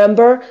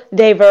remember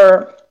there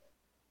were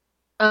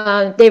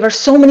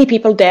so many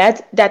people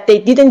dead that they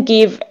didn't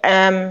give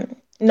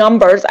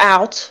numbers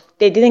out.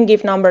 They didn't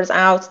give numbers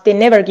out. They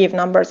never give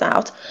numbers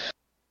out.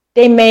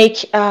 They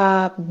make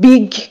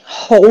big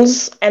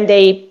holes and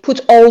they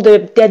put all the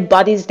dead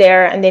bodies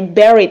there and they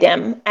bury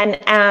them. And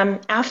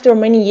after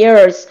many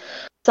years,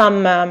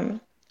 some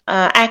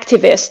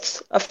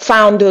activists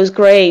found those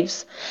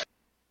graves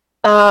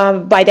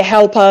by the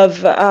help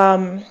of,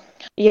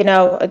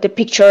 the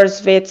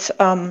pictures with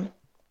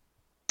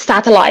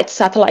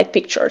satellite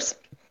pictures.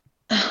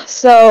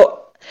 So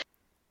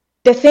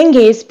the thing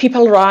is,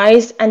 people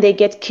rise and they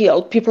get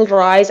killed. People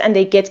rise and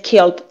they get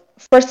killed.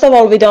 First of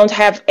all, we don't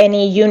have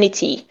any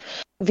unity.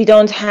 We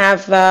don't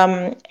have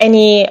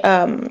any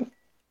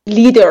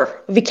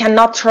leader. We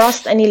cannot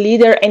trust any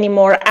leader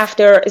anymore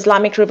after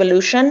Islamic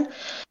Revolution,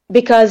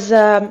 because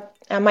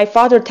my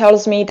father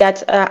tells me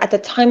that at the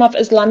time of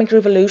Islamic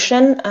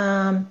Revolution,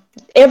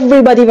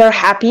 everybody were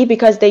happy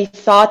because they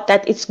thought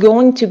that it's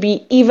going to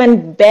be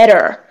even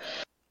better.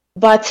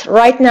 But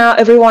right now,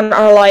 everyone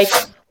are like,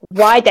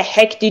 why the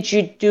heck did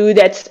you do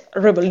that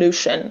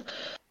revolution?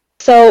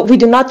 So we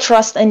do not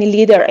trust any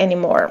leader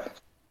anymore.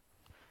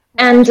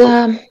 And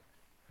Right.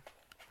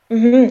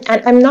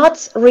 and I'm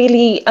not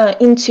really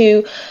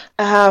into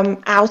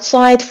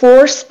outside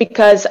force,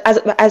 because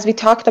as we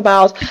talked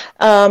about,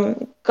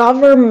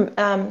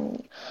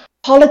 government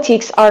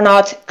politics are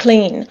not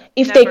clean.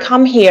 If they Never.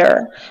 come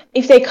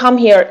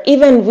here,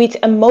 even with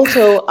a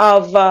motto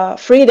of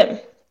freedom,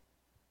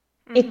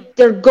 Mhm.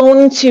 they're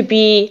going to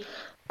be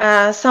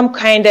some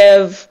kind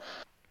of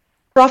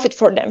profit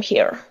for them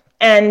here.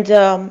 And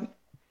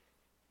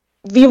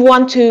we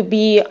want to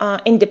be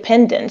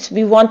independent.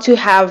 We want to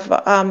have.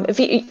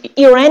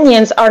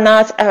 Iranians are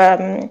not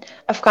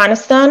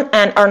Afghanistan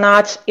and are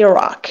not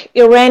Iraq.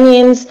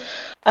 Iranians,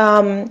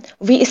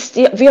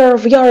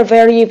 we are a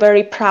very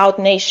very proud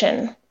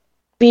nation.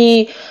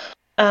 We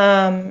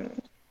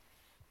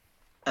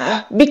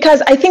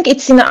because I think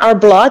it's in our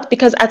blood.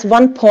 Because at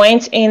one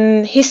point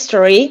in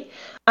history,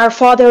 our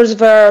fathers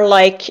were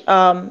like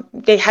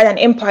they had an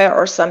empire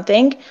or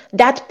something.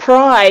 That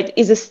pride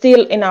is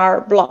still in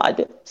our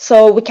blood,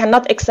 so we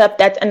cannot accept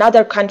that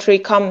another country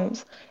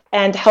comes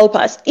and help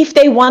us. If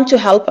they want to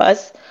help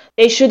us,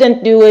 they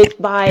shouldn't do it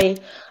by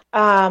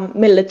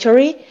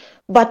military,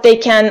 but they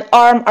can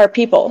arm our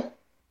people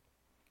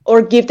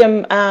or give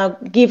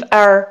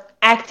our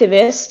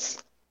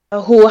activists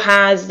who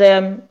has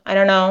I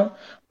don't know,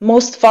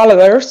 most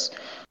followers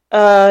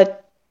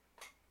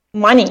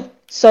money,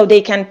 so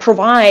they can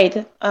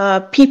provide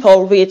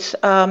people with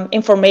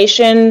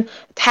information,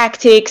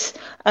 tactics,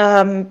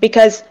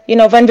 because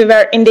when we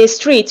were in the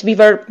streets, we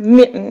were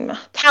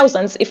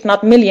thousands, if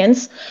not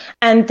millions,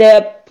 and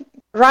the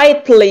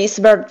riot police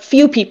were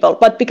few people,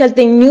 but because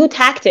they knew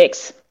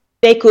tactics,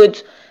 they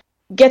could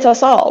get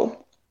us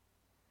all.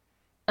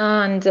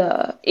 And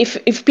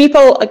if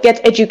people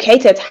get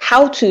educated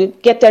how to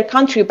get their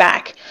country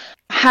back,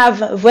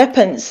 have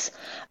weapons,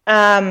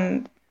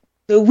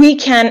 we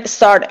can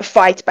start a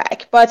fight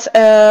back. But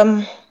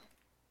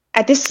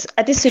at this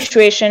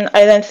situation,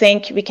 I don't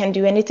think we can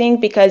do anything,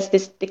 because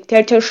this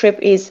dictatorship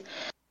is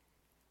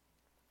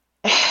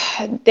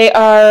they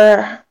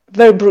are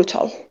very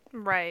brutal.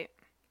 Right.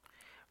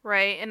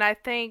 Right, and I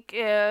think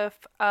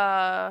if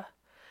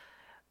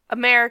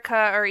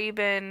America or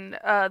even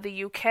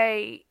the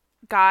UK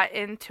got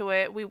into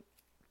it, we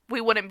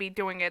wouldn't be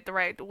doing it the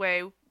right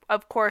way.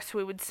 Of course,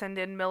 we would send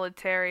in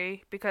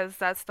military because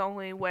that's the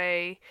only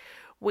way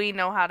we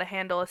know how to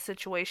handle a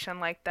situation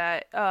like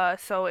that.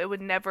 So it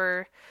would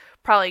never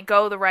probably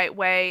go the right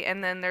way,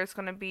 and then there's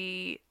going to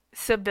be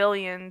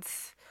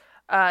civilians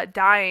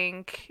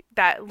dying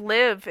that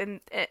live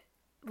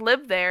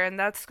there, and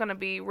that's going to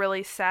be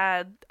really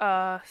sad.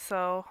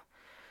 So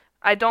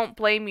I don't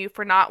blame you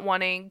for not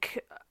wanting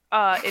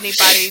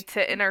anybody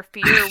to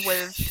interfere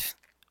with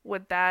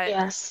that.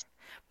 Yes.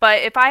 But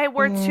Yes. if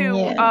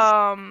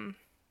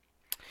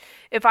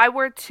I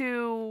were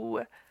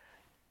to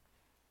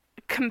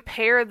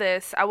compare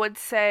this, I would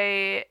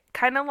say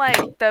kind of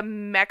like the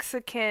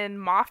Mexican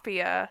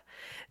mafia.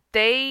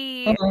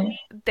 They Mhm.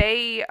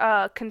 they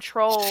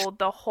control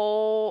the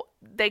whole.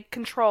 They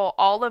control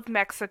all of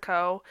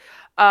Mexico.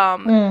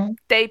 Um, Mm.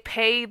 they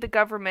pay the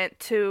government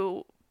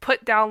to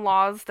put down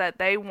laws that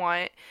they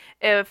want.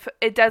 If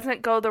it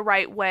doesn't go the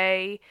right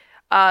way,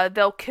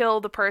 they'll kill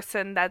the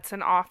person that's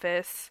in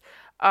office.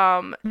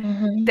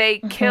 Mhm. They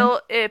Mhm.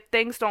 kill if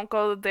things don't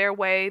go their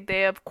way.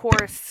 They of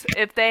course,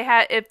 if they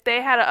had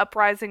an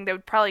uprising, they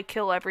would probably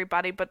kill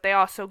everybody, but they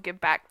also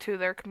give back to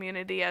their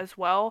community as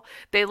well.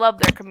 They love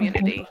their Mhm.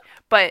 community,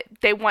 but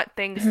they want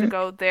things to Mhm.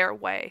 go their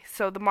way.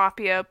 So the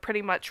mafia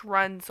pretty much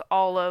runs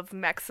all of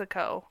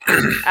Mexico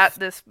at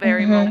this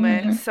very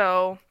moment. Mhm.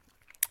 So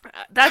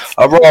that's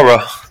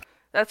Aurora,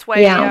 that's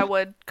way Yeah. I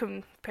would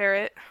compare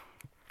it.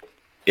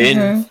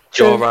 in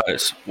True. your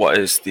eyes, what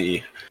is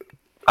the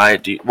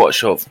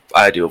what's your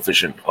ideal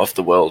vision of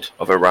the world,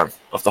 of Iran,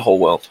 of the whole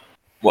world?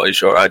 What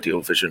is your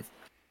ideal vision?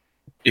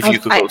 If you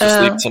Of could I go to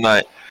sleep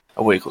tonight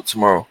and wake up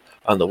tomorrow,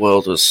 and the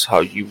world was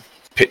how you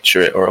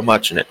picture it or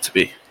imagine it to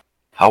be,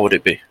 how would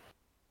it be?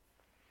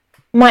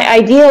 My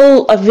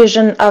ideal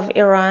vision of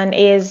Iran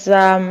is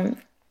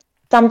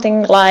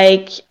something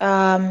like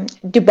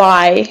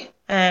Dubai,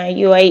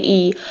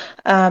 UAE,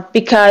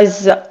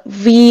 because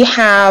we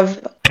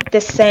have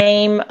the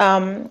same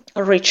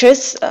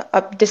riches,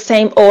 the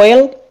same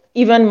oil,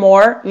 even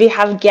more. We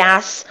have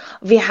gas.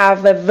 We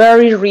have a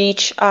very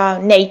rich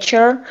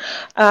nature.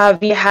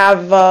 We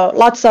have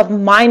lots of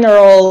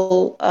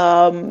mineral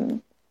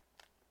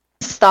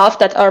stuff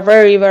that are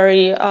very,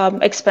 very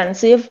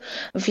expensive.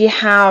 We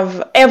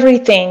have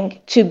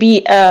everything to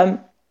be a,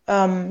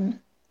 a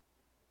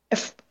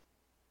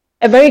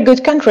very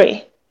good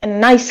country, a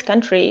nice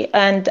country,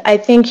 and I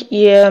think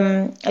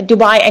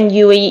Dubai and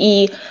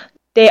UAE,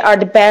 they are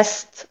the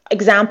best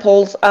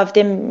examples of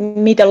the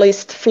Middle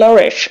East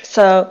flourish.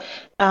 So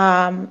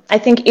I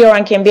think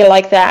Iran can be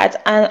like that,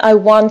 and I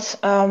want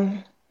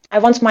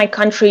my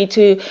country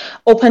to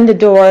open the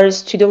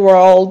doors to the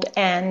world,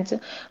 and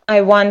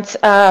I want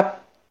I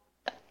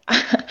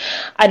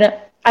don't.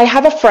 I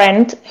have a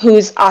friend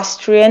who's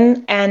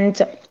Austrian,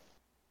 and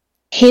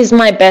he's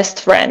my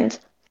best friend.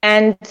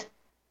 And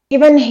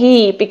even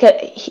he, because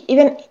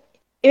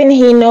even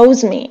he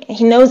knows me,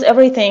 he knows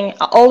everything,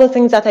 all the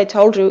things that I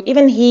told you.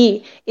 Even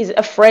he is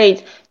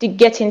afraid to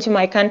get into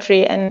my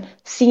country and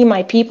see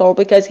my people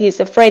because he's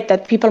afraid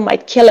that people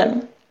might kill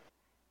him.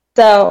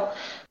 So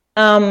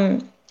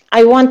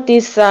I want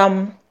this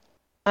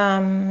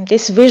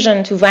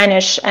vision to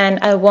vanish, and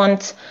I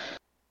want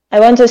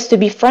us to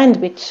be friends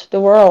with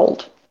the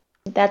world.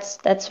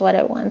 That's what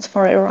I want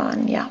for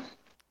Iran. Yeah.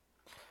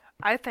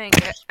 I think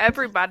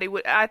everybody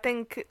would. I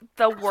think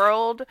the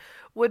world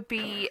would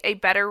be a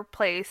better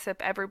place if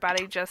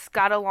everybody just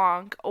got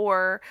along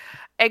or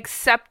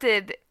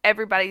accepted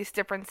everybody's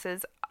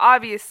differences.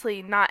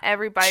 Obviously, not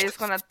everybody is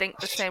going to think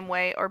the same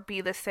way or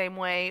be the same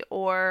way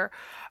or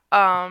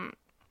um,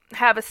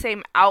 have a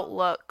same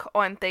outlook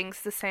on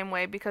things the same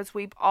way because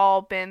we've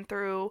all been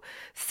through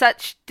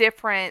such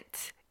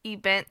different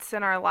events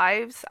in our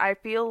lives. I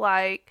feel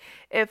like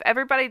if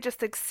everybody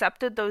just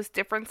accepted those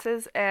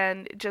differences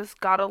and just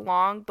got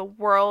along, the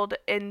world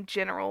in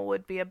general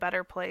would be a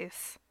better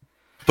place.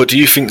 But do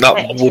you think that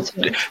I would?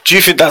 totally. Do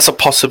you think that's a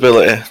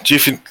possibility? Do you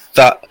think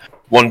that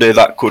one day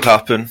that could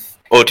happen,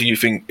 or do you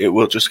think it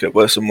will just get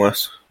worse and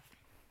worse?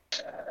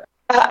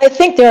 I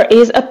think there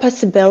is a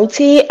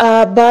possibility,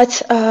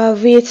 but I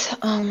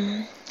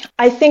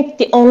think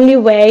the only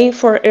way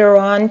for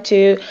Iran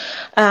to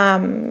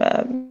um,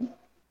 uh,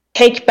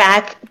 take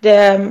back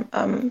the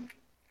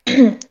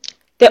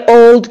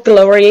old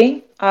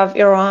glory of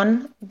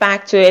Iran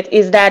back to it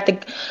is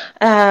that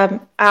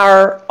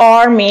our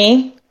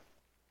army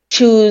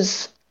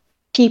choose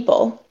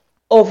people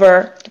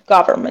over the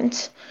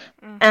government,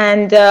 Mhm.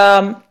 and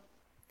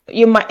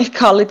you might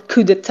call it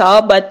coup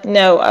d'état, but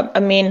no, I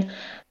mean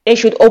they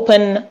should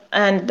open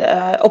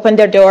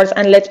their doors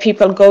and let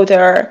people go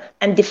there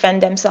and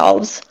defend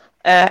themselves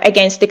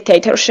against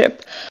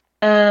dictatorship.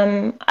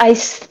 I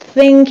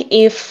think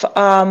if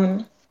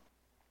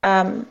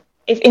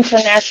if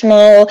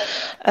international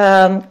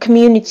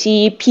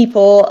community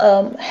people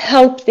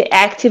help the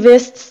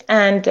activists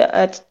and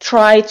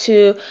try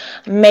to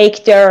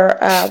make their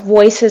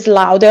voices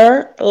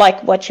louder,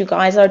 like what you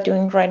guys are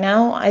doing right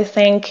now, I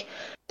think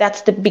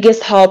that's the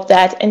biggest help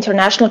that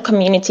international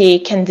community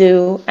can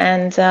do.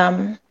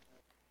 And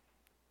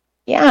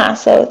yeah,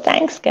 so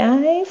thanks,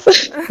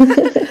 guys.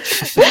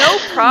 No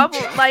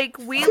problem. Like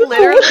we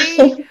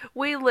literally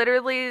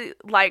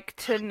like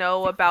to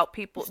know about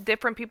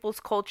different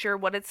people's culture,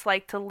 what it's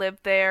like to live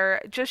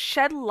there. Just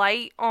shed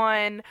light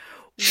on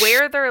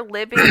where they're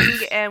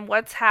living and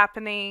what's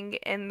happening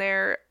in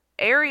their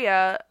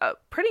area.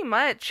 Pretty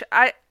much,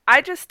 I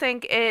just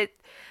think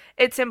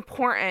it's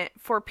important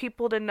for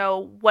people to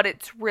know what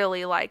it's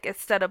really like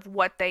instead of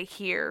what they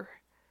hear.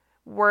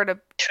 Word of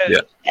True.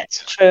 Yeah.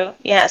 That's true.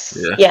 Yes.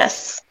 Yeah.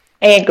 Yes.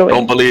 I agree.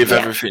 Don't believe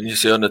everything you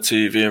see on the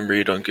TV and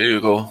read on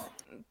Google.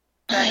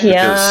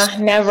 Yeah,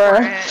 never.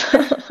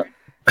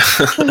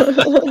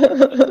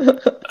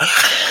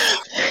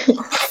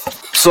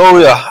 So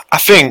yeah, I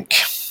think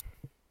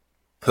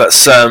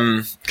let's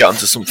get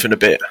onto something a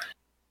bit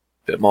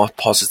more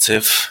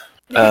positive.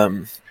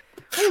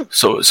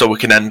 So we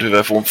can end with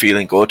everyone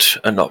feeling good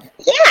and not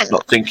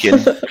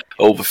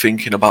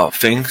overthinking about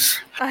things.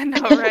 I know,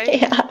 right?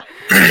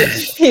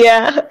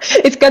 Yeah,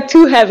 it's got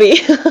too heavy.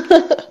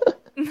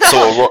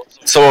 So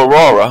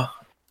Aurora,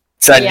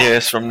 10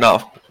 years from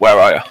now, where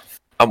are you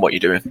and what are you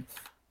doing?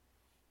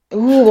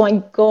 Oh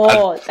my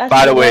god!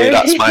 By the way,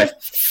 that's my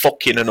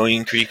fucking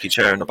annoying creaky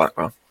chair in the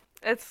background.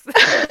 It's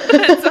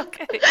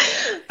okay.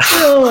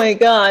 Oh my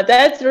god,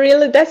 that's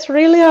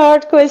really a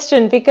hard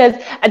question, because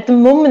at the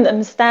moment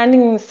I'm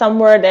standing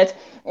somewhere that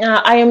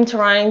I am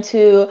trying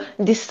to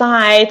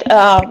decide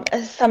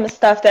some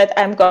stuff that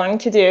I'm going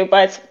to do,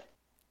 but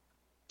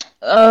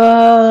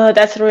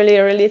that's really,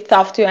 really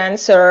tough to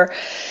answer.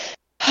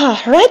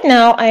 Right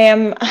now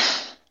I'm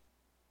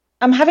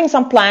having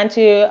some plan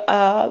to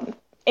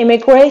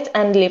immigrate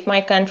and leave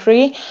my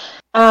country.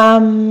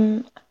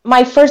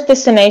 My first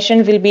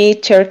destination will be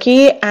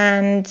Turkey,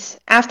 and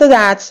after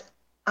that,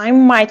 I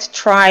might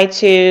try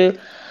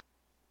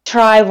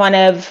one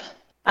of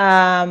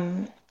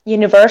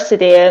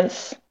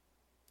universities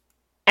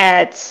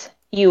at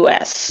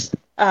US.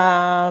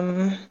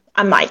 I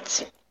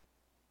might,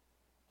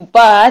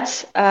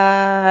 but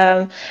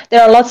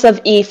there are lots of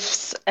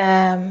ifs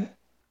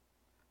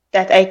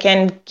that I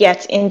can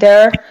get in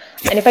there,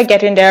 and if I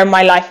get in there,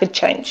 my life will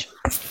change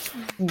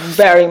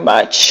very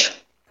much.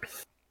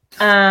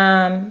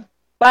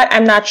 But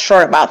I'm not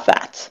sure about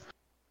that.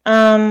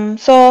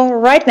 So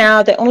right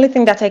now, the only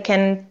thing that I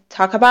can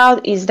talk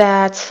about is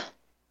that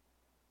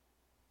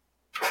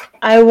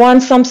I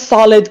want some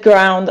solid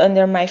ground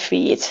under my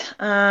feet.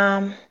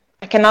 I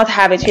cannot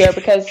have it here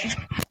because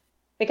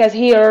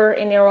here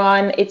in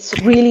Iran, it's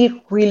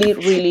really, really,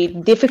 really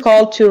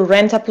difficult to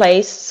rent a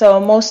place.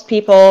 So most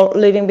people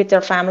living with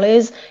their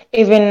families,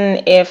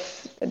 even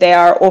if they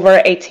are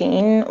over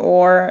 18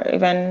 or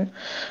even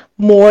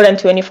more than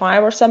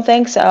 25 or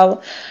something.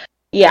 So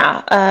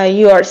yeah,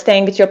 you are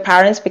staying with your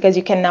parents because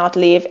you cannot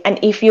leave. And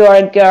if you are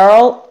a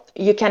girl,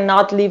 you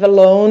cannot live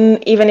alone,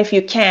 even if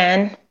you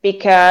can,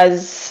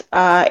 because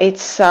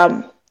it's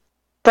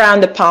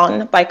frowned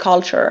upon by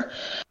culture.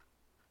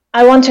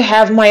 I want to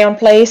have my own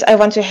place. I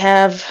want to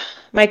have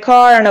my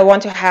car, and I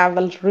want to have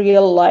a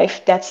real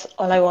life. That's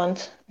all I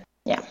want.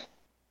 Yeah.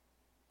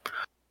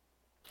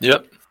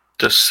 Yep.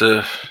 Just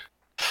a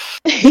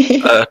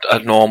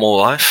normal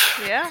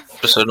life. Yeah.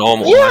 Just a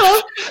normal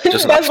life.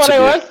 That's what I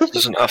want.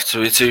 Doesn't have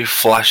to be too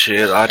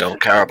flashy. I don't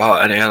care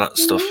about any of that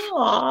stuff.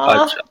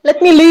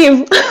 Let me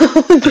leave.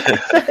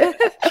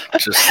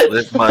 Just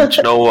live, man. Do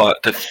you know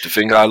what? The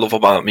thing I love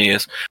about me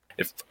is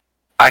if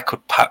I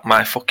could pack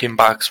my fucking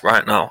bags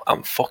right now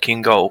and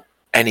fucking go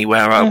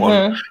anywhere I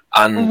want.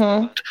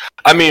 And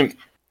I mean,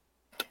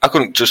 I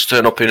couldn't just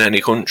turn up in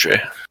any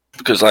country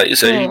because, like you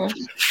say, you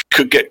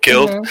could get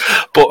killed.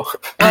 But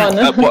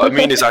what I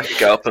mean is, I could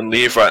get up and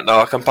leave right now.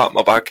 I can pack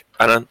my bag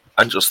and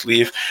just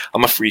leave.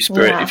 I'm a free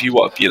spirit. Yeah. If you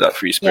want to be that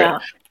free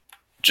spirit,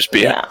 just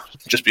be it.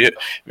 Just be it.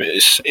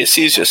 It's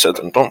easier said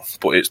than done,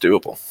 but it's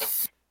doable.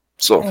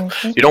 So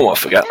you don't want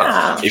to forget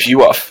that. If you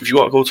want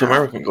to go to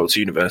America and go to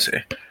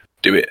university,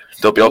 do it.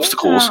 There'll be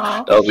obstacles.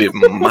 There'll be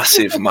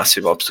massive,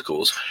 massive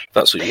obstacles.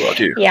 That's what you got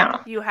to do. Yeah.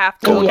 You have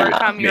to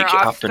overcome your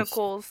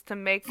obstacles to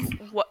make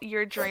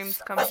your dreams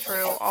come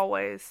true.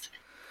 Always.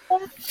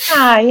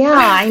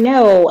 I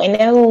know.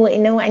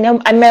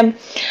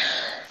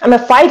 I'm a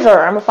fighter.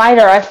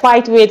 I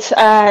fight with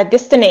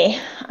destiny.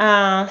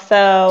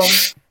 So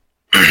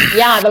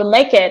yeah, I will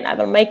make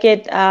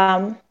it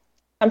come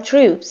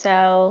true.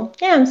 So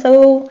yeah, I'm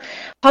so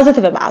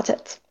positive about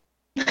it.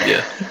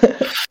 Yeah.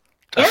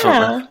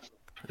 Definitely.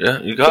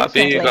 Yeah, you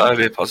gotta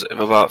be positive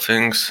about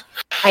things.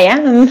 I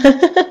am.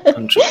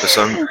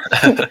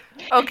 100%.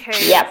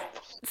 Okay. Yep.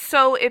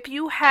 So if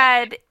you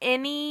had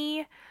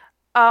any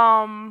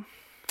what's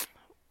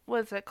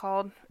it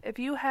called? If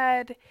you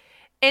had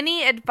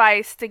any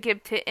advice to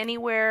give to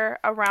anywhere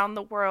around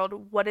the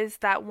world, what is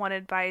that one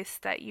advice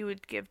that you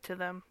would give to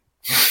them?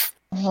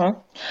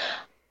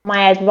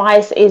 My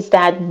advice is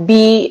that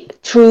be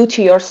true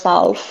to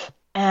yourself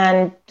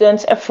and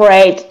don't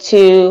afraid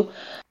to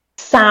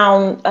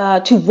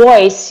to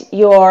voice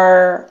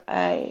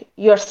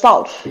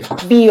yourself.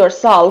 Be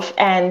yourself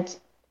and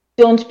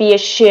don't be a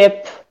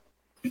sheep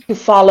to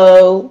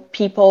follow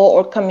people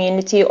or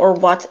community or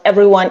what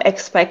everyone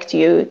expects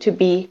you to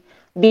be.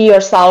 Be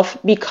yourself,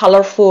 be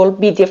colorful,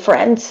 be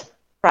different,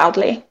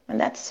 proudly. And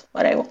that's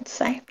what I want to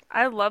say.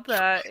 I love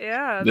that.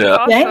 Yeah. Yeah.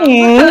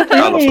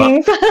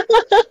 Awesome.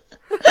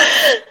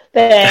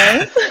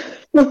 Thanks.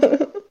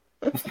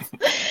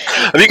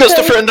 Have you got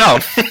stuff written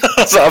down?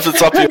 That's off the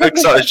top of your head.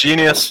 That is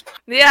genius.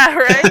 Yeah,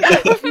 right?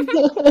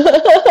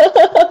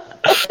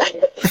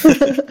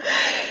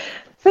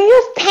 So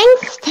yes,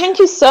 thank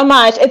you so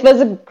much. It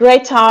was a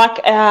great talk,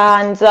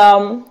 and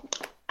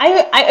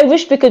I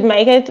wish we could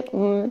make it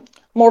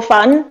more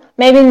fun.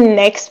 Maybe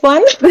next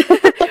one.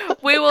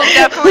 We will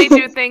definitely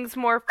do things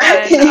more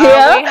fun.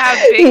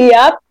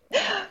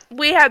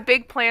 We have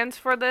big plans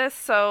for this,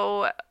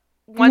 so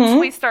once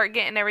we start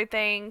getting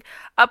everything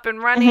up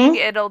and running,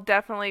 it'll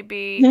definitely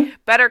be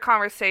better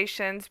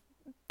conversations,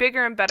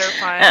 bigger and better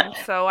fun.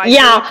 So I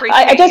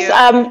appreciate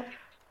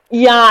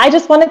you. I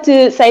just wanted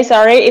to say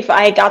sorry if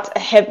I got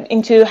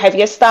into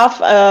heavier stuff,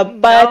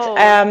 but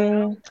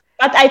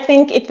I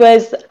think it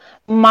was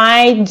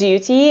my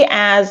duty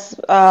as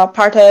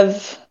part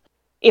of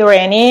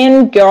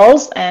Iranian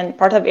girls and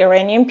part of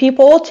Iranian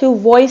people to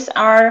voice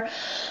our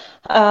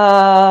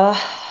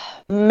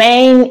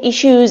main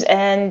issues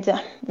and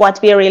what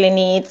we really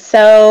need.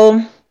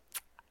 So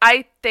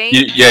I think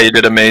you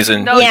did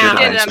amazing. No, you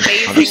did an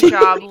amazing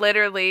job.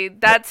 Literally,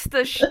 that's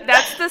the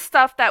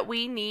stuff that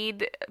we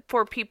need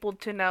for people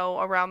to know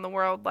around the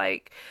world.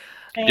 Like,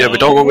 we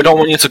don't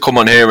want you to come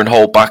on here and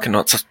hold back and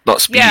not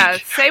speak. Yeah,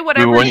 say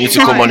whatever. We want you to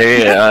come on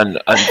here and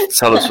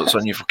tell us what's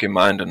on your fucking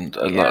mind and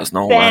let us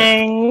know.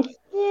 Thanks.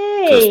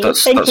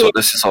 Because that's what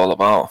this is all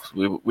about.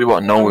 We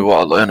want to know, we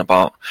want to learn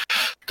about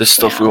this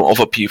stuff. We want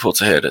other people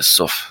to hear this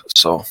stuff.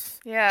 So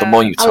the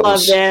more you tell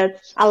us.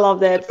 I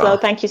love it. So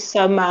thank you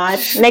so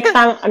much. Next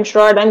time, I'm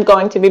sure I'm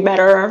going to be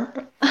better.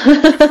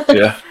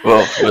 Yeah,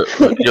 well,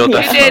 you'll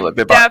definitely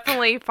be back.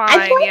 Definitely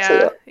fine.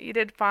 Yeah, you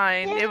did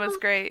fine. It was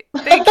great.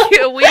 Thank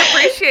you. We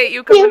appreciate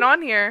you coming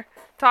on here,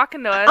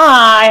 talking to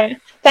us.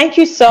 Thank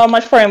you so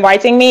much for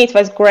inviting me. It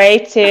was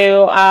great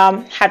to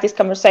have this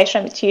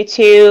conversation with you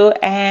too.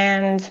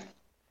 And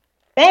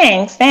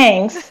thanks.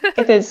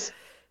 It is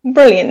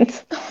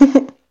brilliant.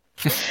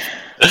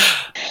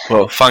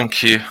 Well,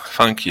 thank you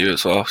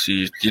as well. So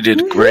you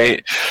did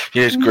great.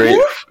 You did great.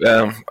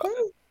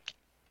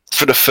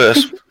 For the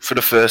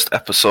first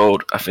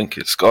episode, I think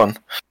it's gone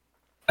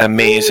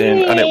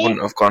amazing, and it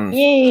wouldn't have gone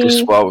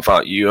this well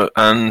without you.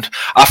 And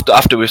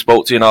after we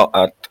spoke to you,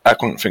 I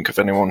couldn't think of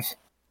anyone.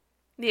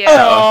 To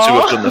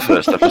have done the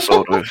first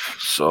episode with.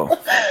 So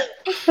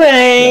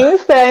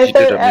thanks. You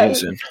did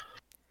amazing.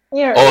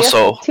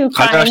 Also,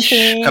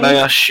 can I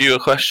ask you a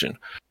question?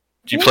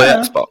 Do you play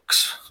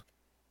Xbox?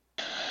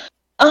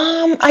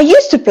 I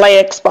used to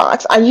play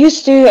Xbox. I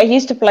used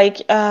to play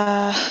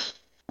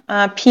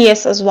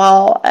PS as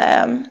well.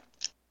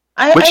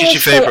 Which is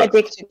your favorite?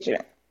 Addicted to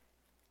it.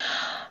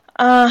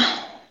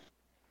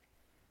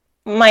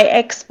 My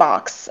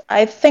Xbox.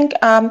 I think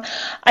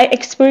I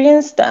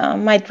experienced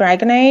my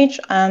Dragon Age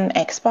on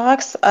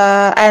Xbox,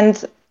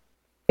 and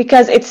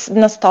because it's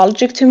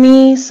nostalgic to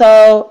me,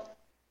 so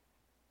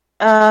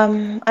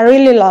I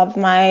really love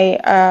my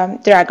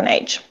Dragon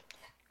Age.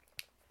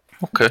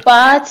 Okay.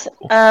 But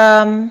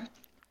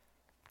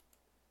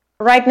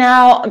right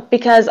now,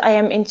 because I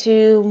am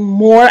into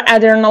more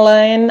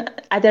adrenaline.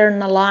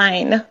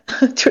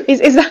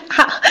 Is that,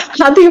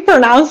 how do you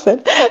pronounce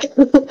it?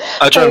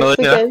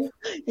 Adrenaline,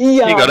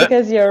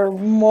 because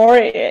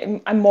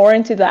I'm more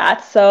into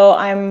that. So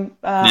I'm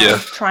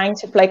trying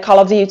to play Call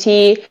of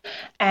Duty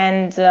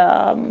and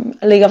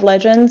League of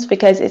Legends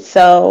because it's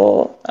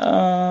so,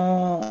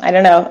 I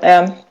don't know,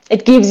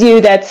 it gives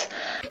you that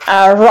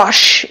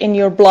rush in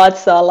your blood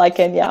cell,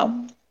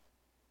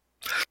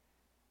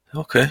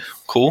 Okay,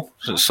 cool.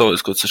 So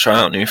it's good to try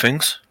out new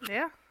things.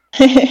 Yeah.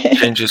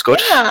 Change is good.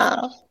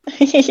 Yeah.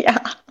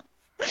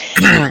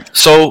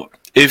 So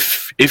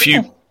if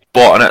you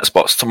bought an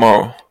Xbox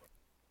tomorrow,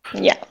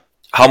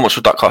 how much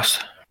would that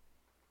cost?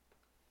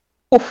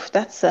 Oof,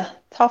 that's a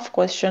tough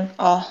question.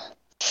 How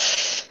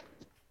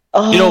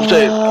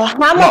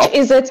much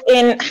is it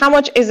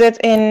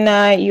in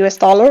US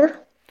dollar?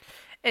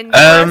 In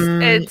US,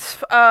 it's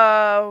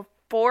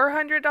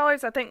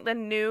 $400. I think the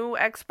new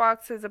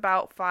Xbox is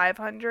about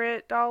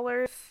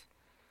 $500.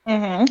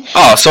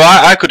 Oh, so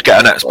I could get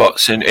an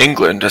Xbox in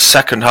England, a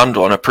second-hand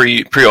one, a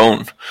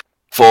pre-owned,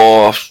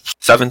 for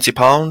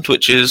 £70,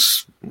 which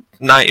is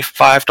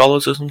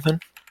 $95 or something.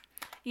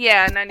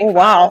 Yeah, $95. Oh,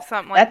 wow.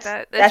 Something like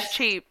that. That's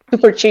cheap.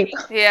 Super cheap.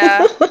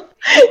 Yeah.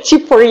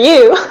 Cheap for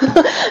you.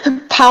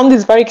 Pound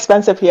is very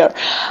expensive here.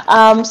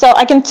 So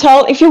I can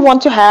tell if you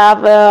want to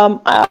have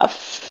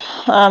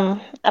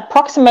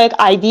approximate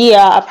idea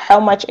of how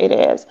much it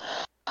is.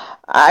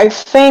 I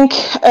think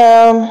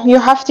you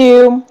have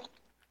to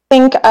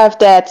think of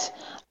that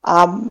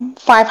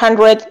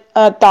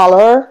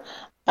 $500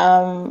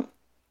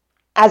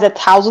 as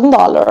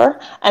 $1,000,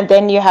 and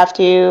then you have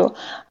to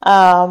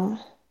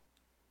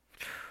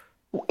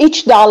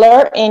each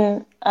dollar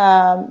in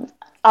our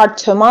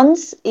 2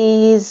 months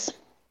is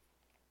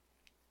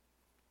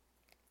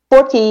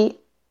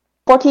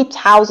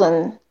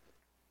 40,000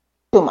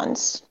 2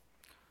 months.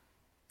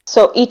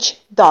 So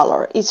each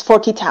dollar is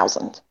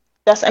 40,000.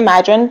 Just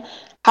imagine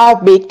how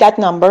big that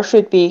number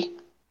should be.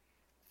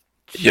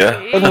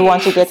 Yeah. When you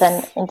want to get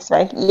an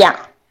X-ray.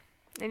 Yeah.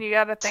 And you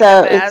gotta think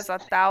of it as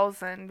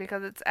 1,000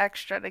 because it's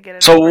extra to get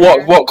it. So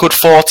what could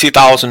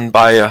 40,000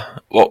 buy you?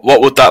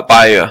 What would that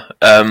buy you?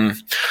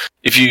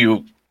 If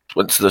you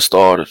went to the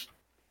store, if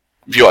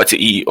you wanted to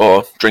eat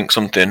or drink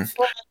something,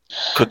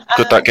 could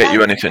that get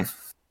you anything?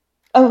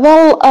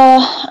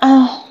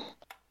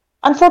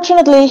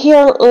 Unfortunately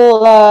here,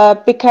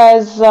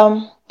 because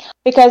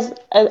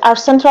our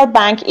central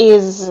bank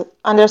is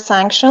under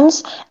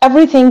sanctions,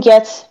 everything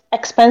gets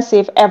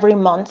expensive every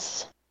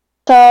month.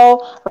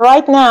 So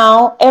right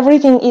now,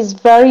 everything is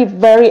very,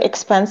 very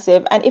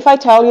expensive. And if I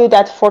tell you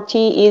that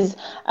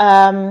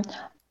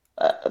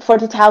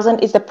 40,000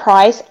 is the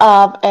price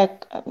of a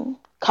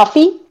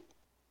coffee,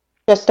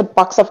 just a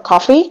box of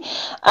coffee,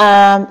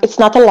 it's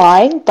not a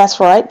lie. That's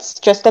right. It's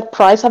just the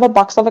price of a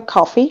box of a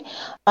coffee.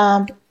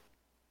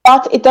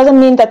 But it doesn't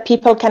mean that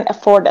people can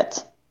afford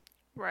it.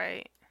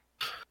 Right.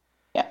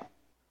 Yeah.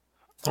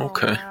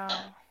 Okay. Oh, wow.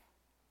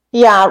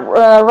 Yeah,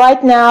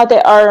 right now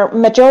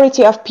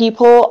majority of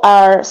people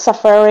are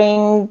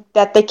suffering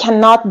that they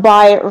cannot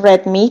buy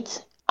red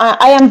meat.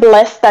 I am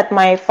blessed that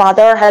my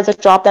father has a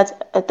job that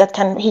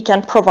he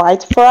can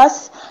provide for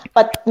us,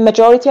 but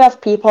majority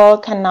of people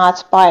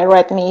cannot buy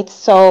red meat,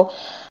 so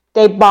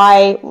they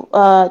buy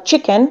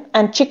chicken,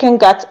 and chicken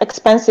got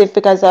expensive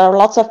because there are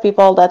lots of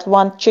people that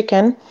want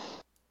chicken,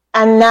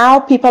 and now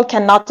people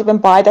cannot even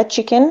buy that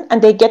chicken,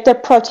 and they get their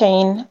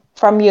protein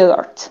from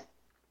yogurt.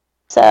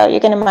 So you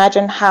can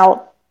imagine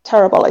how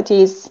terrible it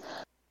is.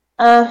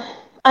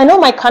 I know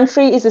my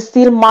country is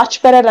still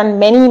much better than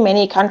many,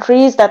 many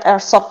countries that are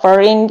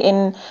suffering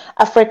in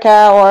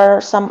Africa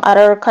or some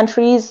other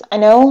countries, I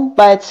know,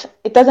 but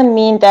it doesn't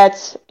mean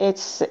that it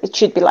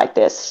should be like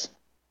this.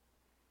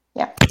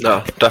 Yeah.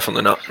 No,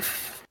 definitely not.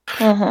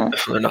 Mm-hmm.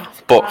 Definitely not.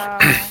 But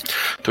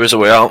there is a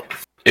way out.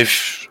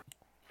 If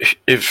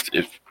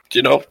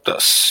you know,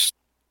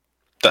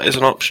 that is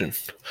an option.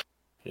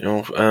 You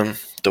know,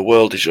 the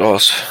world is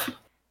yours.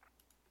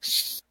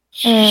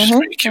 Just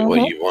make it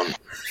what you want.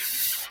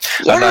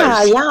 Yeah,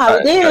 I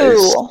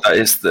do. That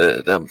is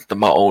the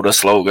motto, the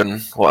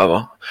slogan,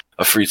 whatever.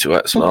 A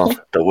 3-2X now.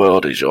 The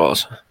world is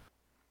yours.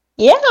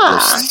 Yeah,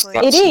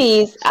 it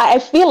is. I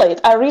feel it.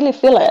 I really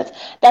feel it.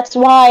 That's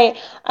why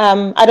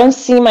I don't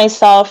see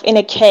myself in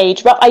a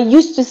cage. Well, I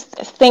used to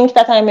think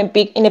that I'm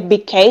in a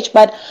big cage,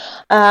 but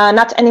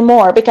not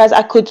anymore, because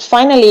I could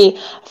finally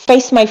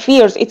face my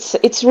fears.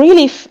 It's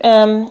really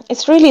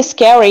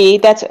scary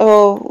that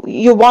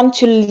you want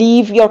to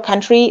leave your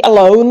country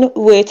alone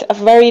with a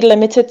very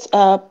limited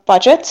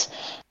budget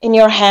in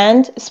your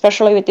hand,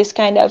 especially with this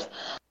kind of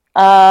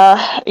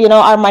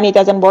our money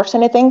doesn't worth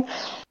anything.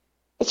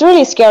 It's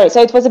really scary.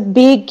 So it was a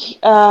big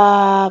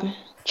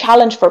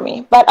challenge for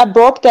me, but I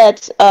broke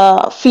that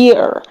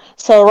fear.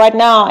 So right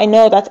now I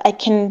know that I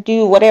can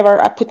do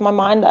whatever I put my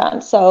mind on.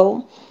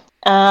 So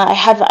I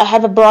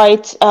have a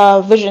bright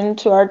vision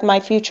toward my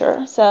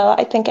future. So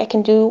I think I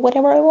can do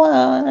whatever I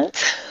want.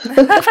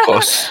 Of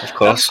course,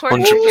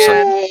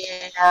 100%.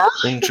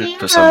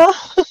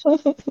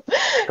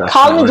 100%.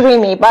 Call me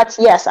dreamy, but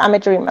yes, I'm a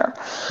dreamer.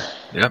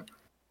 Yep.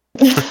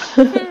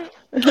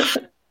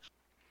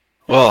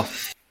 Well,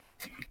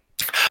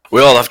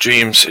 we all have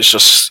dreams. It's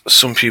just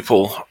some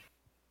people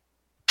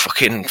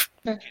fucking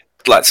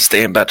like to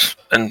stay in bed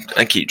and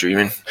keep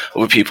dreaming.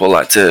 Other people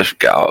like to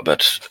get out of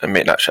bed and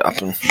make that shit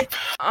happen.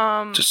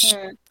 Just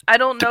I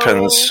don't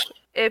depends. know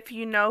if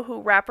you know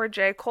who rapper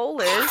J. Cole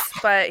is,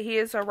 but he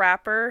is a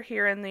rapper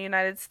here in the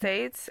United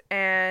States,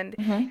 and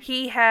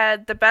he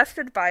had the best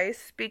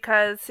advice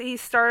because he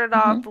started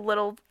off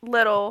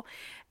little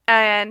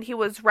and he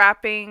was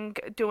rapping,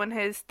 doing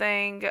his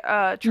thing,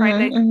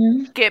 trying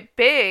to get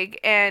big,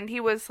 and he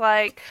was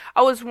like,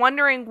 I was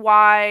wondering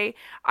why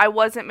I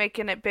wasn't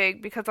making it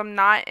big, because I'm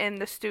not in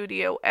the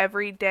studio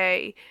every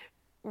day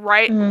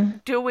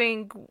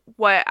doing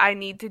what I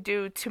need to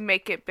do to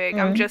make it big.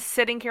 I'm just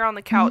sitting here on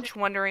the couch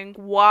wondering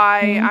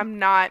why I'm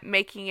not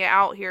making it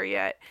out here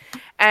yet.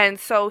 And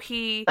so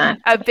he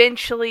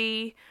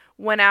eventually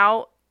went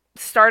out,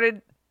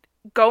 started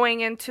going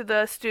into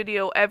the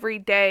studio every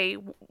day,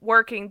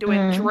 working,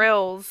 doing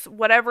drills,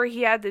 whatever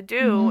he had to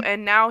do,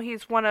 and now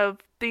he's one of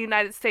the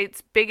United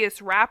States'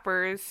 biggest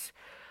rappers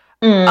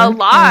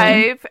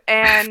alive,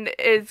 and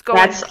is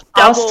going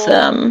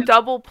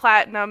double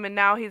platinum, and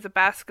now he's a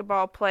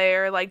basketball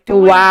player, like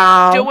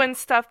doing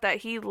stuff that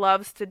he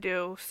loves to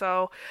do.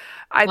 So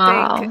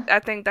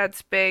I think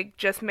that's big.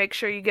 Just make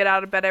sure you get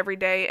out of bed every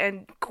day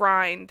and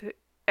grind.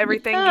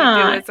 Everything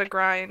you do is a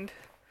grind.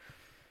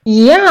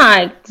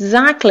 Yeah,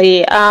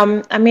 exactly.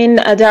 I mean,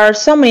 there are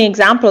so many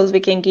examples we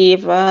can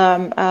give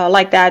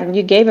like that.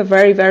 You gave a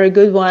very, very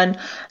good one.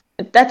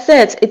 That's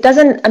it. It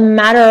doesn't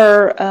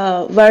matter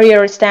where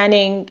you're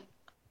standing.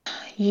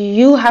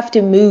 You have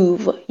to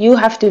move. You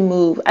have to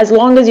move. As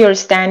long as you're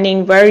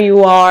standing where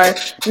you are,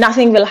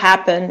 nothing will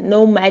happen.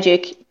 No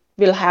magic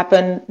will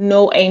happen.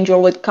 No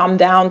angel would come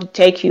down to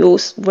take you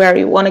where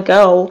you want to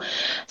go.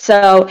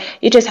 So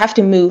you just have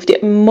to move. The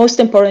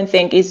most important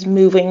thing is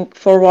moving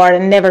forward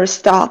and never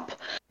stop.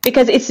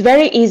 Because it's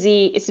very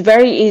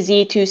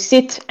easy to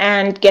sit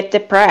and get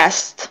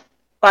depressed,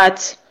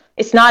 but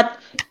it's not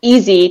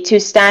easy to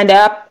stand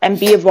up and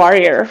be a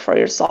warrior for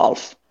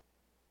yourself.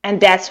 And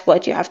that's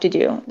what you have to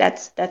do.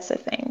 That's the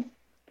thing.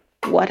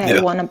 What I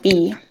want to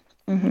be.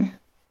 Mm-hmm.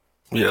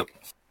 Yeah.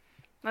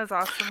 That's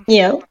awesome.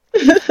 Yeah.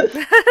 Thank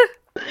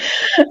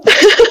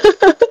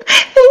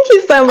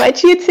you so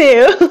much. You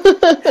too.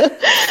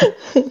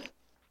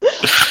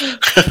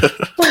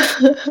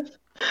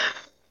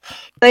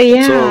 So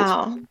yeah.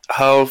 So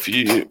how have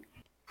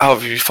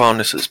you found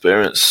this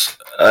experience?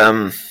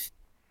 Are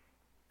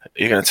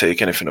you going to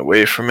take anything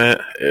away from it?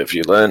 Have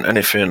you learned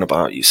anything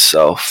about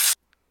yourself?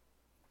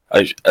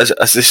 As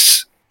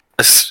this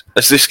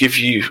give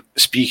you,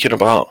 speaking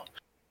about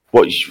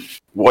what you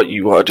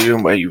want to do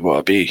and where you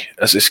want to be,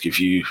 as this give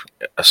you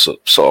a sort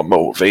of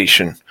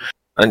motivation,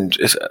 and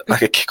it's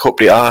like a kick up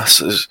the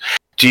arse?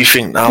 Do you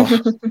think now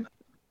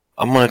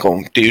I'm gonna go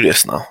and do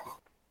this now?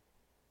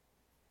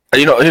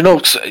 You know,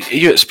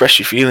 you express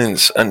your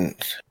feelings and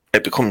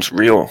it becomes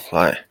real.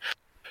 Like,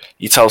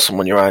 you tell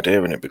someone your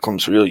idea and it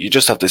becomes real. You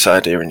just have this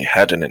idea in your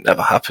head and it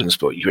never happens,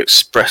 but you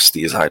express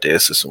these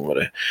ideas to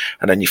somebody,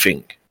 and then you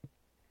think,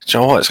 do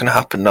you know what? It's going to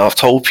happen now. I've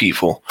told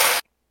people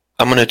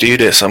I'm going to do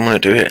this. I'm going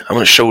to do it. I'm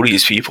going to show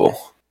these people.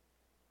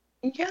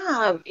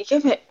 Yeah.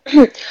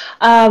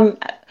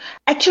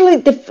 Actually,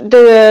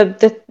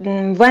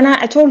 the when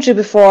I told you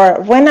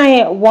before, when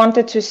I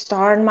wanted to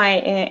start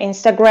my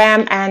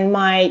Instagram and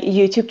my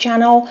YouTube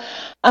channel,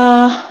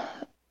 I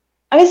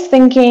was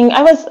thinking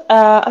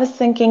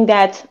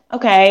that,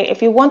 okay,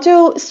 if you want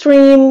to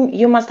stream,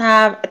 you must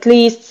have at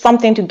least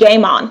something to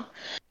game on.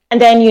 And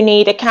then you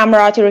need a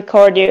camera to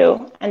record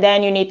you. And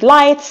then you need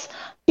lights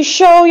to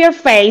show your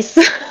face.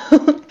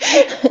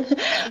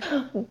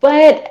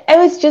 But I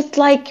was just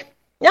like,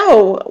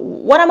 no,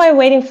 what am I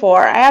waiting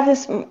for? I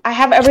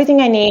have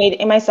everything I need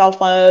in my cell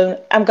phone.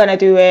 I'm going to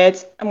do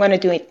it. I'm going to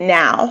do it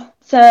now.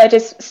 So I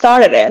just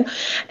started it.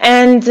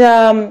 And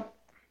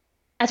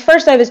at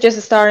first I was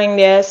just starting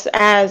this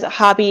as a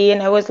hobby.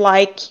 And I was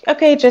like,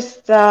 okay,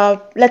 just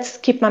let's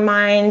keep my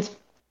mind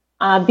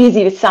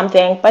busy with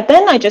something. But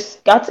then I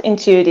just got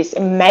into this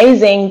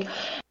amazing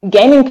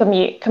gaming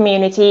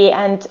community,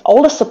 and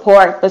all the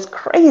support was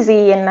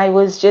crazy, and I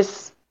was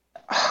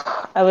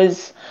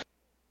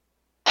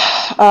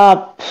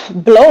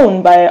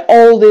blown by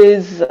all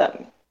this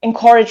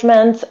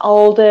encouragement,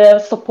 all the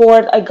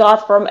support I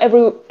got from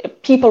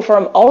people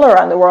from all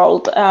around the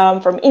world,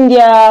 from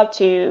India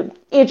to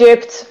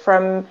Egypt,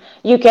 from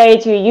UK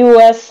to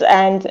US,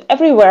 and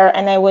everywhere.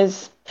 And I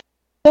was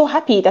so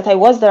happy that I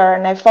was there,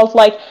 and I felt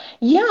like,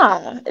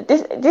 yeah,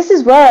 this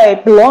is where I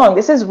belong.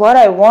 This is what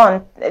I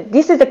want.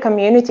 This is the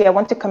community I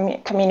want to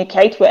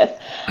communicate with.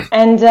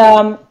 And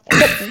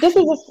this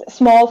is a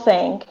small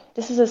thing.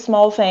 This is a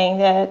small thing,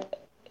 that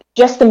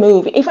just a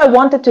move. If I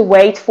wanted to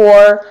wait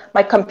for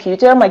my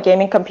computer, my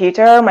gaming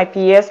computer, my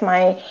PS,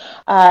 my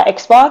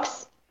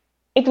Xbox,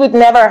 it would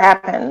never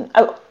happen.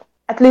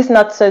 At least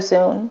not so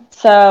soon.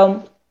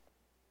 So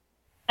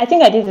I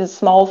think I did a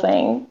small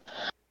thing.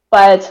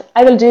 But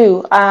I will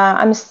do.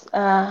 I'm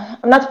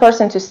not a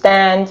person to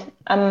stand.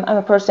 I'm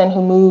a person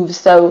who moves.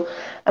 So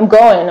I'm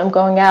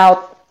going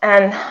out,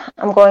 and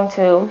I'm going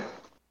to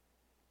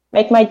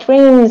make my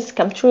dreams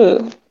come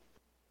true.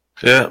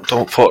 Yeah,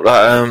 don't put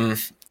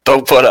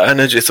that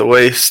energy to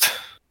waste.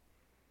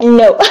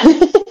 No.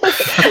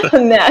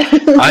 No.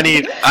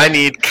 I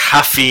need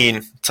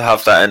caffeine to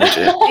have that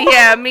energy.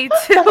 Yeah, me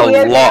too.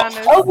 A lot.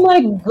 Oh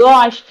my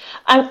gosh,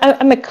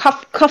 I'm a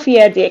coffee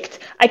addict.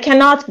 I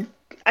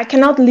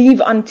cannot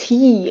live on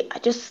tea. I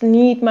just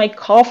need my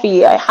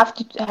coffee. I have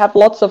to have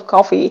lots of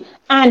coffee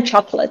and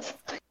chocolate.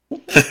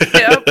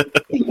 Yep.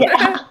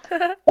 Yeah.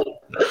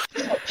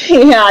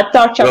 Yeah,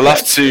 dark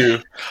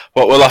chocolate.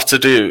 What we'll have to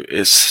do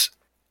is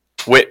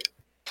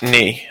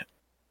Whitney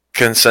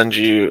can send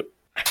you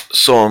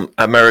some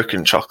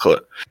American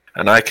chocolate,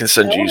 and I can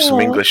send you some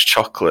English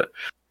chocolate,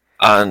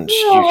 and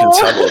you can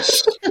tell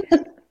us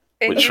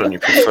which one you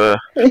prefer.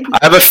 I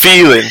have a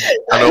feeling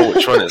I know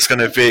which one it's going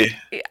to be.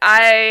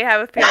 I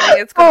have a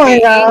feeling it's going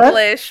to be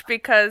English,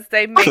 because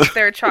they make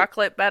their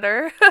chocolate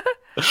better.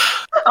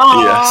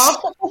 Yes.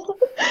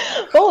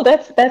 Oh,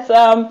 that's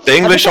the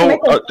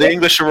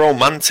English are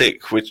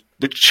romantic with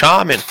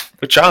charming.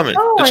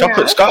 Oh, the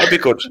chocolate's got to be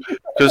good,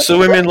 because the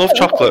women love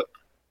chocolate.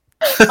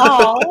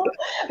 Oh,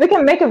 we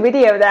can make a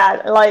video of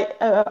that. Like,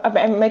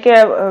 make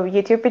a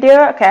YouTube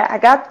video. Okay, I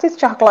got this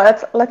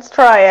chocolate. Let's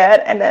try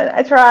it. And then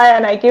I try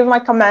and I give my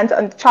comment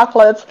on the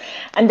chocolates,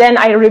 and then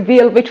I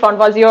reveal which one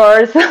was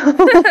yours.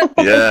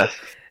 Yeah.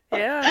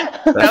 Yeah,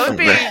 that would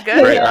be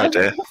good. Great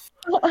idea.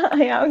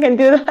 Yeah, we can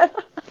do that.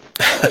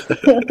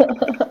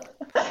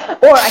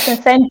 Or I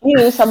can send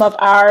you some of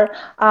our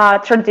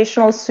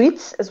traditional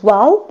sweets as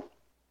well.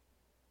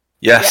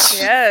 Yes.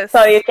 Yeah. Yes.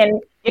 So you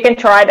can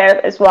try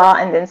that as well,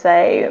 and then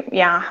say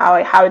how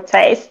it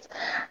tastes,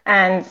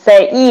 and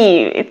say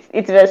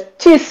it was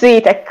too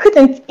sweet. I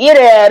couldn't eat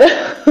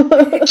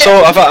it.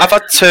 So I've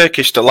had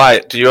Turkish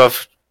delight. Do you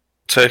have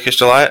Turkish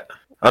delight?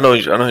 I know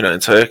you're not in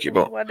Turkey,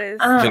 but What is?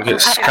 I think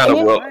it's kind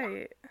of what.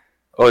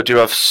 Or do you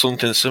have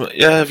something similar?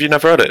 Yeah, have you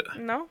never had it?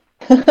 No.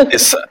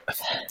 It's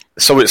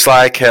so it's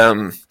like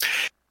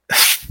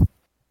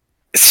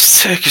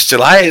it's Turkish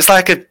delight. It's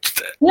like a I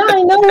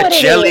know what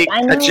jelly, it is.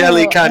 I know. a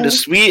jelly kind of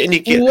sweet, and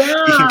you can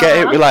get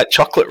it with like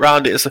chocolate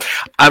round it.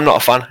 I'm not a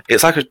fan.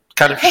 It's like a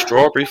kind of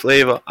strawberry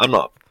flavor. I'm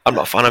not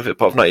a fan of it,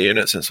 but I've not eaten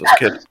it since I was a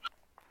kid.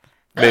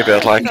 Maybe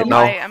I'd like it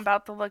now. I'm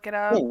about to look it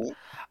up.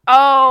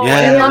 Oh,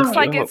 Yeah, it looks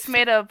like it's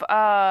made of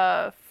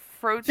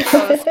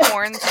fructose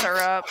corn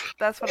syrup.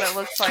 That's what it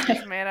looks like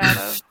it's made out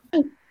of.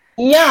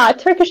 Yeah,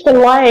 Turkish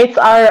delights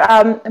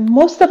are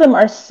most of them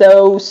are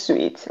so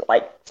sweet,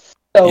 like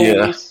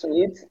so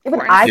sweet.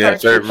 Even I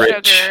very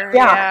rich. Sugar.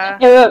 Yeah.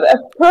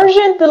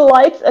 Persian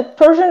delights,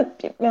 Persian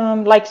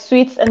like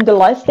sweets and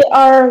delights, they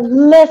are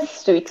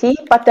less sweety,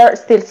 but they're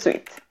still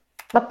sweet,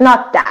 but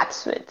not that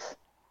sweet.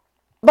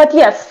 But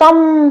yes,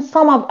 some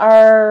of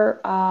our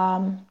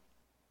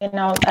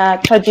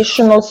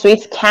traditional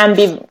sweets can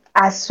be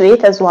as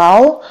sweet as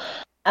well.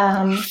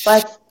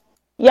 But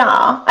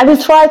yeah, I will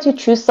try to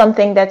choose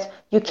something that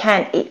you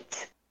can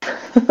eat.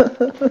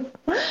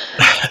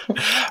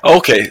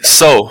 Okay,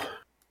 so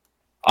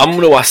I'm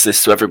going to ask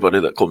this to everybody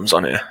that comes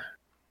on here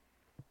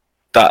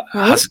that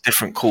has a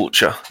different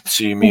culture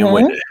to me and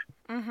Whitney.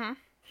 Mm-hmm.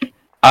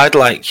 I'd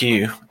like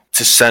you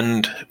to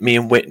send me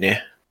and Whitney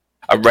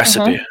a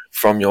recipe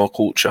from your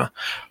culture.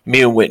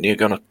 Me and Whitney are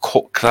going to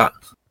cook that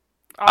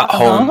at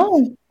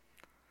home,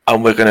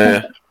 and we're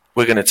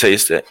gonna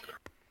taste it.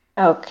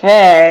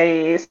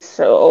 Okay,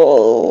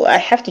 so I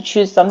have to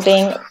choose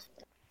something.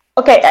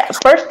 Okay,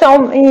 first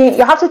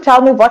you have to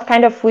tell me what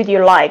kind of food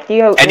you like. Do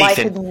you like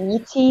it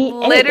meaty?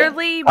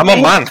 Literally, I'm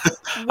a man.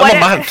 I'm a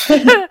man.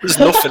 There's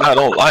nothing I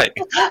don't like.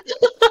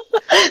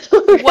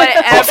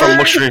 Apart from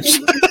mushrooms.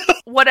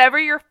 Whatever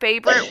your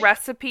favorite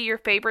recipe, your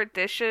favorite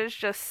dishes,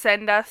 just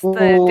send us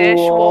the dish.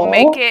 We'll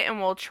make it and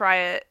we'll try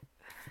it.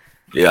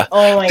 Yeah.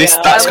 Oh my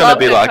God. That's going to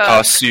be like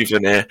our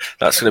souvenir.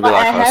 That's going to be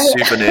like our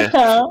souvenir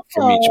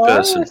from each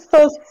person.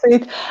 So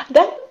sweet.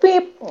 That would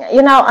be,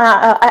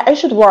 I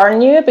should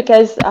warn you,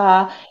 because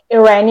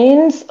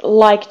Iranians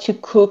like to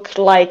cook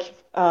like,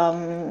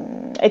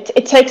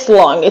 it takes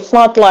long. It's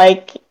not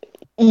like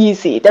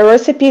easy. The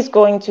recipe is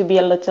going to be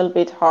a little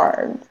bit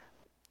hard.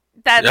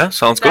 Yeah,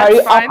 sounds good. Are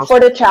you up for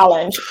the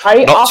challenge?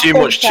 Not too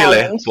much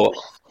chili, but...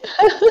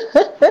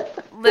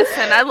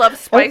 Listen, I love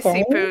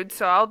spicy food,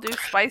 so I'll do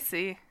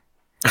spicy.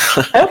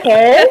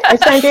 Okay, I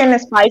sent in a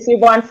spicy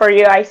one for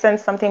you. I sent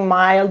something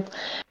mild.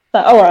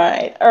 So, all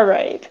right.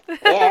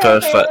 Yeah,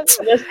 perfect.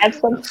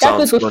 That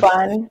would be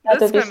fun. That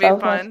would be so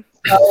fun.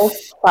 So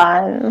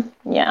fun.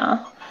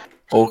 Yeah.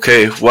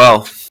 Okay,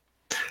 well,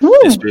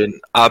 it's been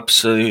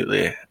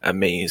absolutely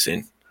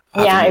amazing.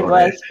 Yeah, it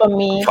was for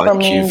me.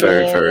 Thank you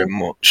very, very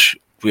much.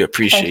 We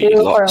appreciate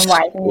you lots.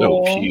 Thank you for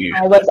inviting me.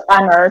 I was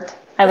honored.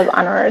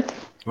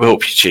 We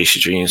hope you chase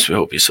your dreams. We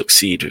hope you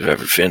succeed with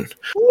everything.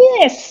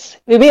 Yes,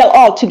 we will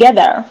all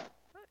together.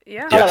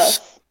 Yeah.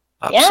 Yes,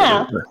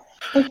 absolutely.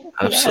 Yeah.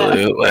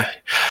 Absolutely.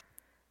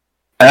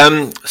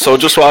 So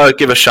just want to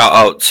give a shout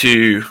out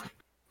to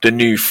the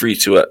new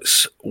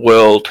 32X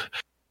World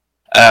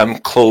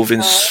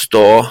clothing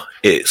store.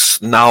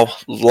 It's now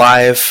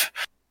live.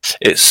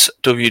 It's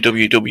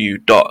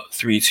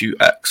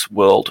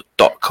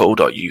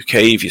www.32xworld.co.uk.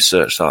 If you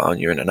search that on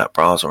your internet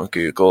browser on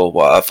Google or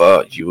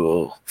whatever, you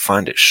will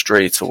find it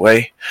straight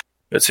away.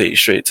 It'll take you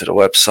straight to the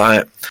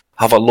website.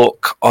 Have a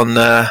look on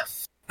there.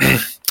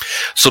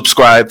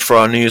 Subscribe for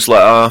our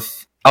newsletter.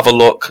 Have a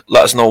look.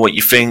 Let us know what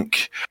you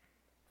think.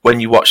 When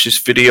you watch this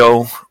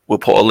video, we'll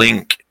put a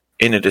link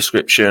in the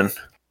description.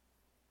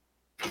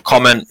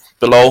 Comment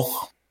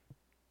below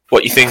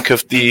what you think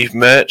of the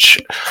merch,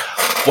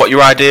 what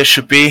your ideas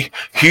should be.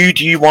 Who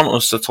do you want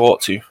us to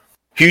talk to?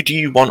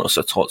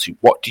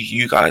 What do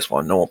you guys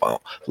want to know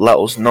about? Let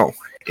us know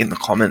in the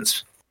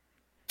comments.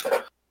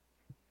 But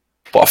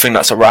I think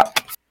that's a wrap.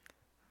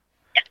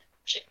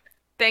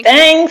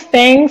 Thanks.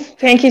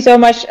 Thank you so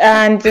much.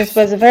 And this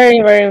was a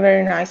very, very,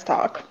 very nice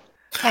talk.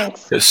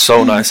 Thanks. It's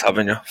so nice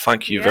having you.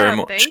 Thank you very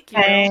much. Thank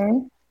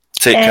you.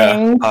 Take care.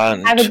 And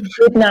have a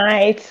good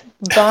night.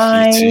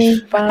 Bye.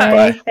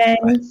 Bye.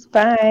 Thanks.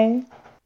 Bye.